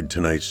enjoyed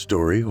tonight's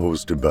story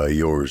hosted by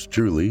yours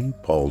truly,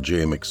 Paul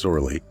J.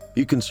 McSorley,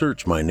 you can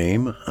search my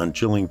name on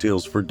Chilling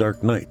Tales for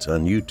Dark Nights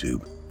on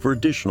YouTube for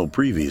additional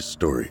previous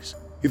stories.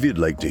 If you'd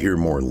like to hear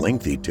more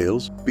lengthy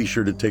tales, be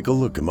sure to take a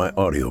look at my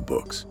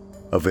audiobooks.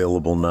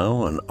 Available now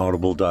on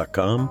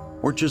audible.com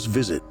or just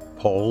visit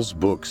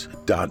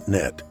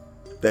paulsbooks.net.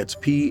 That's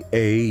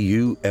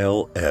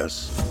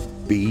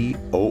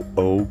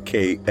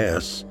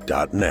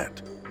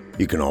PAULSBOOKS.net.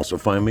 You can also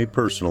find me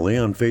personally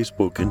on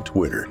Facebook and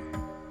Twitter.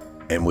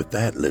 And with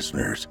that,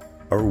 listeners,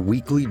 our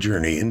weekly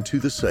journey into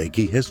the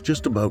psyche has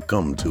just about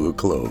come to a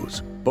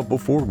close. But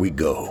before we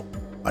go,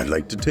 I'd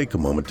like to take a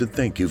moment to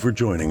thank you for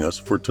joining us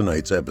for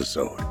tonight's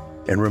episode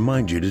and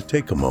remind you to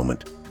take a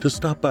moment to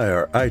stop by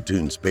our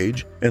iTunes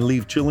page and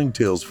leave Chilling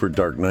Tales for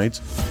Dark Nights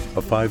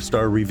a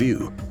 5-star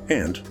review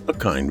and a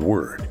kind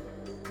word.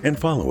 And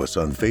follow us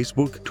on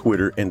Facebook,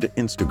 Twitter, and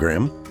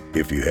Instagram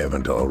if you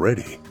haven't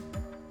already.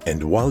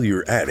 And while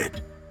you're at it,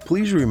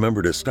 please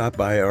remember to stop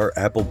by our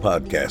Apple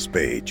Podcast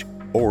page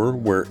or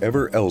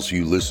wherever else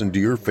you listen to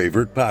your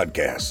favorite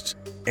podcasts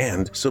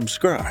and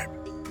subscribe.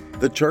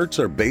 The charts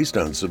are based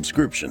on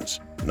subscriptions,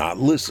 not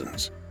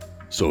listens.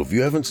 So if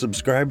you haven't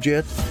subscribed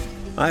yet,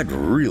 I'd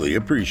really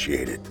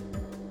appreciate it.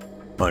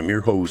 I'm your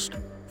host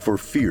for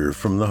Fear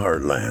from the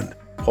Heartland,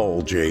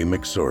 Paul J.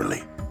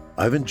 McSorley.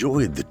 I've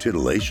enjoyed the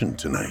titillation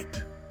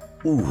tonight.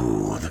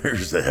 Ooh,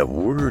 there's that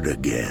word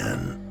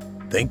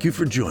again. Thank you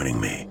for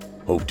joining me.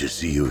 Hope to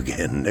see you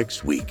again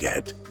next week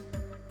at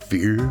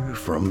Fear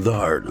from the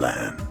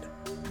Heartland.